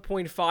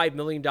 $81.5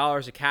 million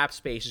of cap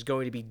space is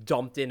going to be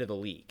dumped into the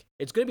league.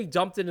 It's going to be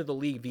dumped into the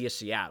league via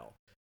Seattle.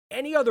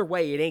 Any other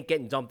way, it ain't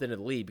getting dumped into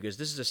the league because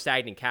this is a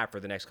stagnant cap for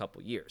the next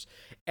couple of years.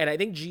 And I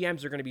think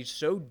GMs are going to be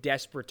so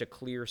desperate to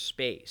clear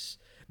space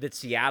that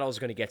Seattle is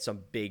going to get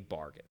some big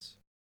bargains.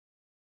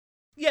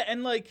 Yeah,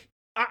 and like,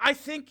 I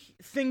think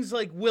things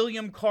like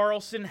William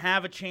Karlsson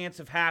have a chance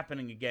of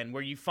happening again,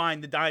 where you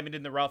find the diamond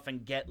in the rough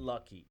and get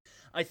lucky.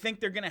 I think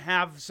they're going to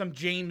have some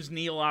James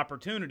Neal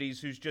opportunities,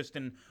 who's just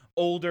an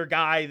older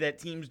guy that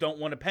teams don't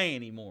want to pay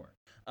anymore.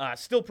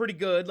 Still pretty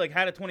good, like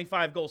had a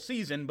 25-goal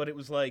season, but it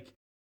was like,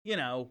 you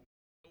know,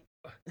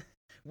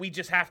 we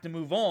just have to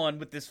move on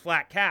with this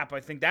flat cap. I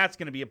think that's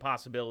going to be a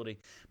possibility.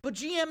 But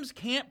GMs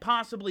can't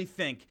possibly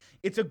think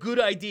it's a good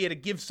idea to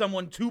give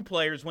someone 2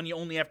 players when you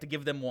only have to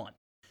give them 1.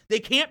 They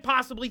can't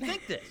possibly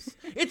think this.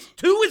 It's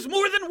 2 is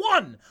more than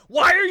 1.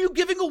 Why are you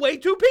giving away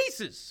 2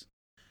 pieces?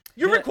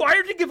 You're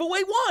required to give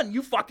away 1,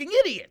 you fucking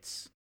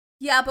idiots.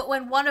 Yeah, but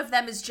when one of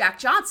them is Jack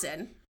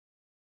Johnson,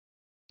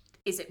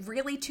 is it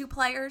really 2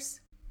 players?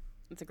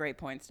 That's a great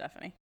point,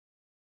 Stephanie.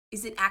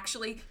 Is it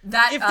actually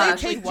that? If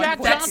they take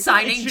Jack that Johnson,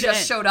 signing it should just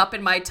end. showed up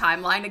in my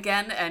timeline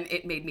again, and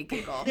it made me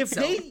giggle.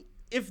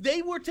 If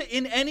they were to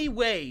in any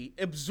way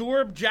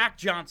absorb Jack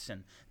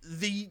Johnson,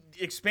 the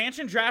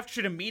expansion draft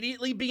should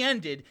immediately be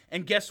ended.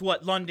 And guess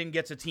what? London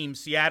gets a team.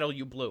 Seattle,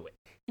 you blew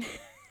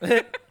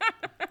it.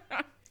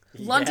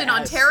 London, Yes.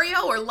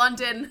 Ontario, or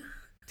London,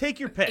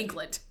 Take your pick.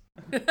 England?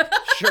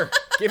 Sure.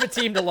 Give a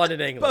team to London,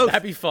 England. Both.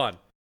 That'd be fun.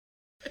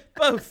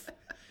 Both.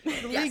 The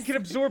Yes. league can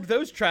absorb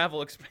those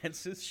travel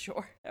expenses.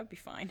 Sure, that would be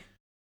fine.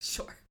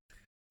 Sure.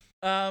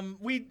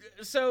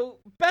 So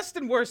best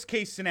and worst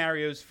case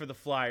scenarios for the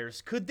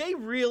Flyers. Could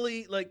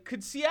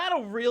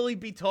Seattle really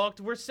be talked?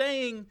 We're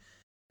saying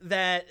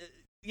that,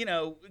 you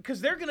know,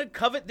 because they're going to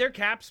covet their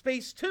cap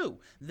space too.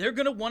 They're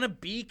going to want to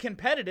be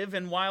competitive,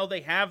 and while they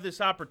have this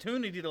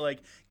opportunity to like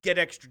get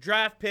extra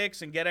draft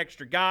picks and get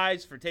extra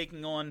guys for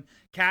taking on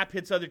cap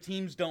hits other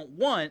teams don't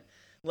want,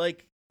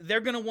 like, they're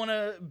going to want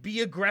to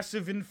be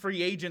aggressive in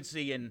free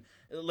agency and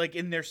like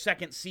in their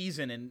second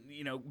season and,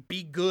 you know,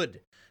 be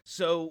good.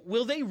 So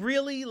will they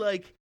really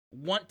like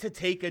want to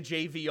take a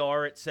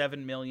JVR at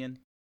 $7 million,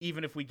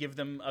 even if we give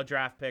them a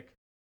draft pick?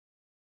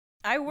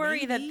 I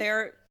worry Maybe.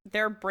 that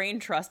their brain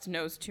trust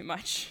knows too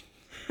much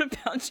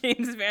about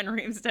James Van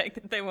Riemsdyk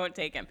that they won't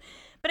take him.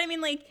 But I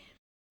mean, like,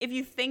 if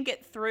you think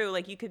it through,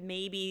 like, you could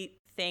maybe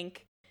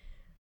think,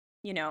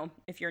 you know,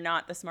 if you're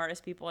not the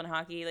smartest people in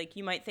hockey, like,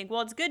 you might think,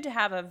 well, it's good to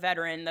have a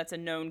veteran that's a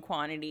known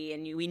quantity,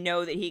 and we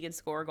know that he can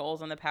score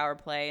goals on the power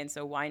play, and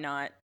so why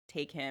not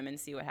take him and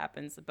see what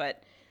happens?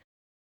 But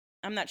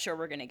I'm not sure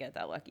we're going to get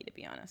that lucky, to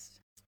be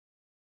honest.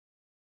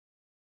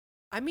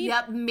 I mean,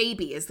 Yeah,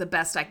 maybe is the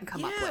best I can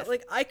come up with.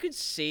 like I could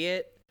see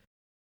it.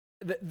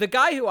 The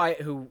guy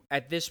who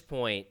at this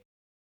point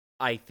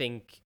I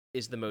think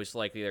is the most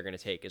likely they're going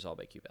to take is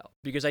Aube-Kubel,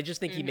 because I just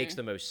think he makes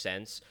the most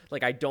sense.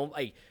 Like,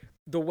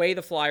 the way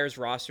the Flyers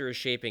roster is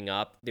shaping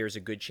up, there's a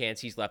good chance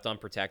he's left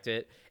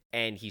unprotected,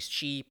 and he's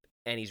cheap,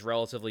 and he's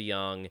relatively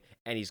young,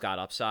 and he's got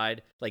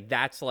upside.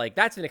 That's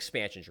an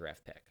expansion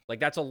draft pick. Like,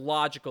 that's a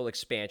logical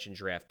expansion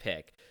draft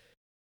pick.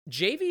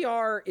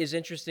 JVR is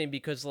interesting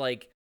because,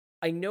 like,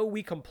 I know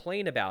we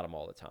complain about him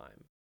all the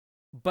time,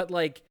 but,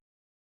 like,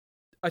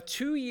 a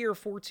 2-year,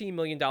 $14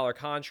 million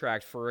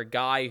contract for a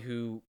guy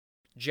who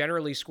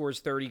generally scores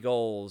 30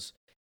 goals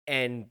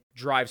and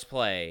drives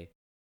play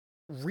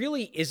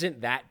really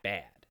isn't that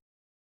bad.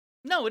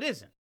 No, it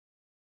isn't.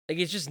 Like,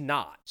 it's just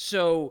not.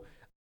 So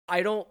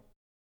I don't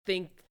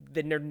think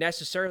that they're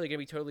necessarily going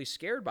to be totally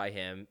scared by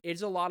him.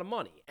 It's a lot of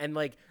money. And,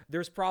 like,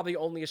 there's probably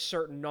only a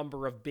certain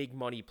number of big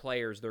money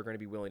players they're going to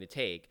be willing to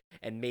take.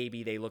 And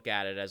maybe they look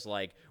at it as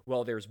like,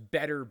 well, there's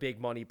better big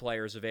money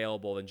players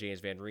available than James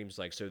Van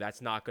Riemsdyk, so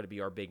that's not going to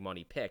be our big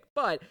money pick.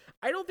 But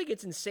I don't think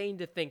it's insane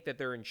to think that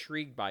they're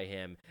intrigued by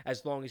him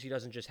as long as he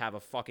doesn't just have a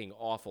fucking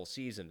awful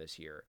season this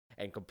year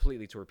and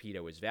completely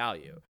torpedo his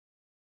value.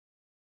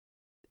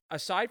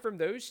 Aside from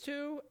those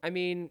two, I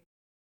mean,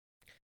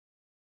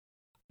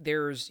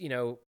 there's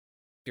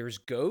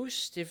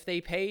Ghost if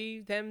they pay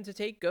them to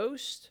take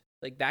Ghost.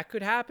 Like, that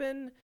could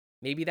happen.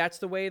 Maybe that's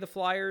the way the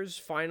Flyers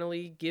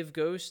finally give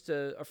Ghost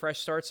a fresh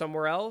start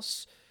somewhere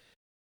else.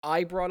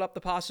 I brought up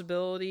the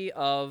possibility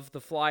of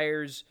the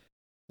Flyers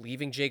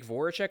leaving Jake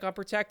Voracek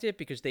unprotected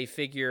because they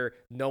figure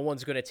no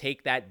one's going to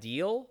take that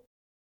deal.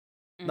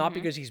 Not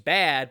because he's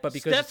bad, but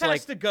because Steph it's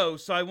has to go,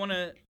 so I want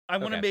to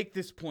Okay. make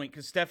this point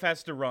because Steph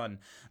has to run.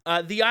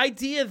 The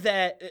idea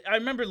that I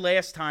remember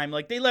last time,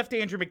 like, they left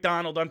Andrew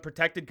McDonald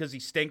unprotected because he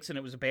stinks and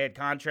it was a bad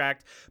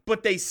contract,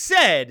 but they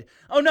said,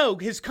 oh no,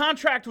 his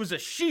contract was a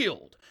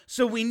shield,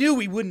 so we knew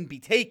he wouldn't be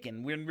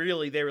taken. When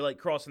really they were like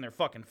crossing their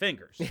fucking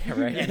fingers,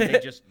 right. and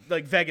they just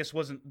like Vegas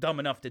wasn't dumb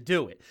enough to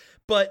do it.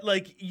 But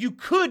like, you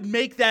could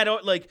make that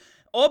like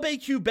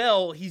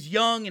Aube-Kubel, he's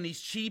young and he's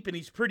cheap and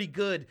he's pretty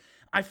good.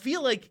 I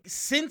feel like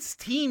since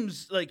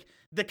teams like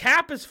The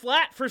cap is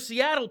flat for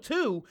Seattle,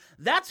 too.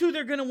 That's who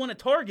they're going to want to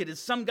target,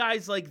 is some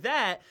guys like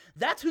that.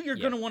 That's who you're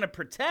going to want to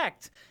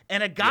protect.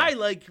 And a guy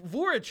like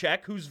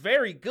Voracek, who's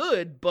very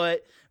good,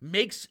 but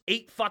makes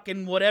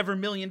 $8 whatever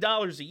million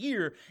a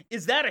year,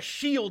 is that a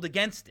shield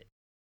against it?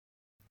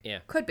 Yeah.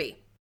 Could be.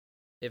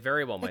 It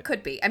very well might. It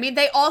could be. I mean,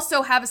 they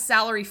also have a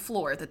salary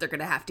floor that they're going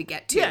to have to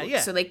get to.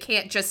 Yeah. So they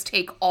can't just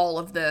take all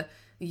of the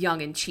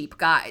young and cheap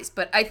guys.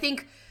 But I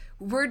think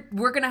we've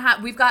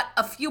got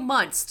a few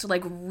months to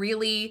like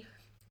really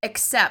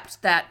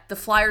accept that the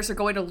Flyers are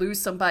going to lose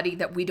somebody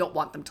that we don't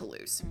want them to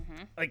lose.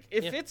 Like,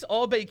 if it's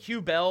Albe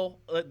Q Bell,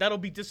 that'll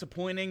be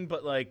disappointing,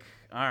 but like,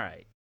 all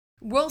right.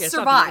 We'll Yeah,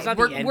 survive. it's not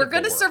the end We're of the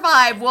going to world.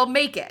 survive. We'll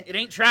make it. It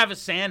ain't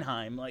Travis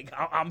Sanheim. Like,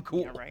 I'm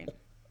cool. Yeah, right.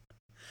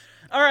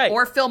 All right.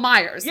 Or Phil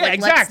Myers. Yeah, like,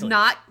 exactly.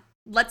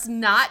 Let's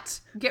not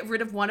get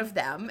rid of one of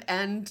them,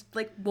 and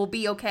like we'll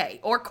be okay.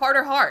 Or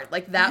Carter Hart.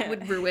 Like that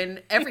would ruin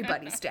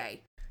everybody's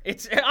day.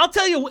 I'll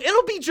tell you,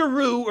 it'll be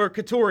Giroux or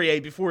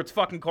Couturier before it's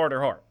fucking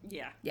Carter Hart.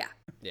 Yeah. Yeah.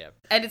 Yeah.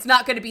 And it's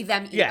not going to be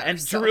them either. Yeah,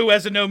 and so- Giroux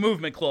has a no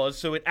movement clause,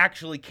 so it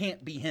actually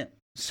can't be him.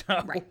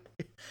 So Right.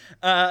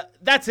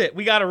 That's it.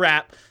 We got to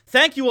wrap.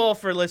 Thank you all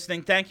for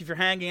listening. Thank you for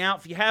hanging out.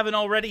 If you haven't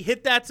already,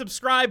 hit that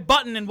subscribe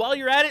button, and while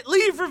you're at it,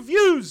 leave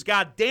reviews.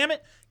 God damn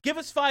it. Give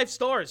us 5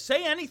 stars.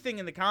 Say anything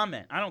in the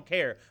comment. I don't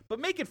care, but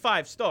make it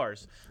 5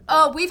 stars.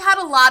 Oh, we've had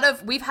a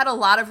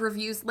lot of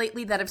reviews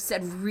lately that have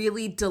said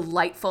really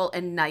delightful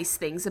and nice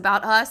things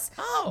about us.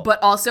 Oh.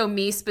 But also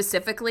me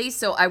specifically,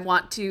 so I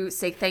want to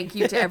say thank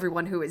you to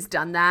everyone who has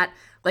done that.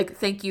 Like,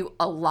 thank you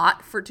a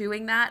lot for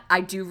doing that.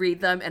 I do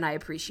read them, and I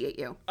appreciate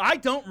you. I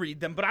don't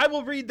read them, but I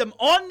will read them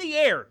on the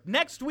air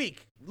next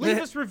week. Leave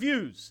us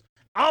reviews.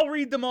 I'll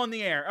read them on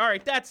the air. All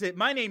right, that's it.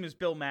 My name is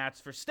Bill Matz.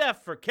 For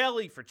Steph, for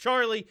Kelly, for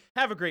Charlie.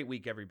 Have a great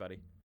week, everybody.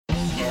 Are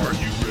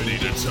you ready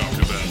to talk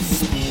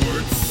about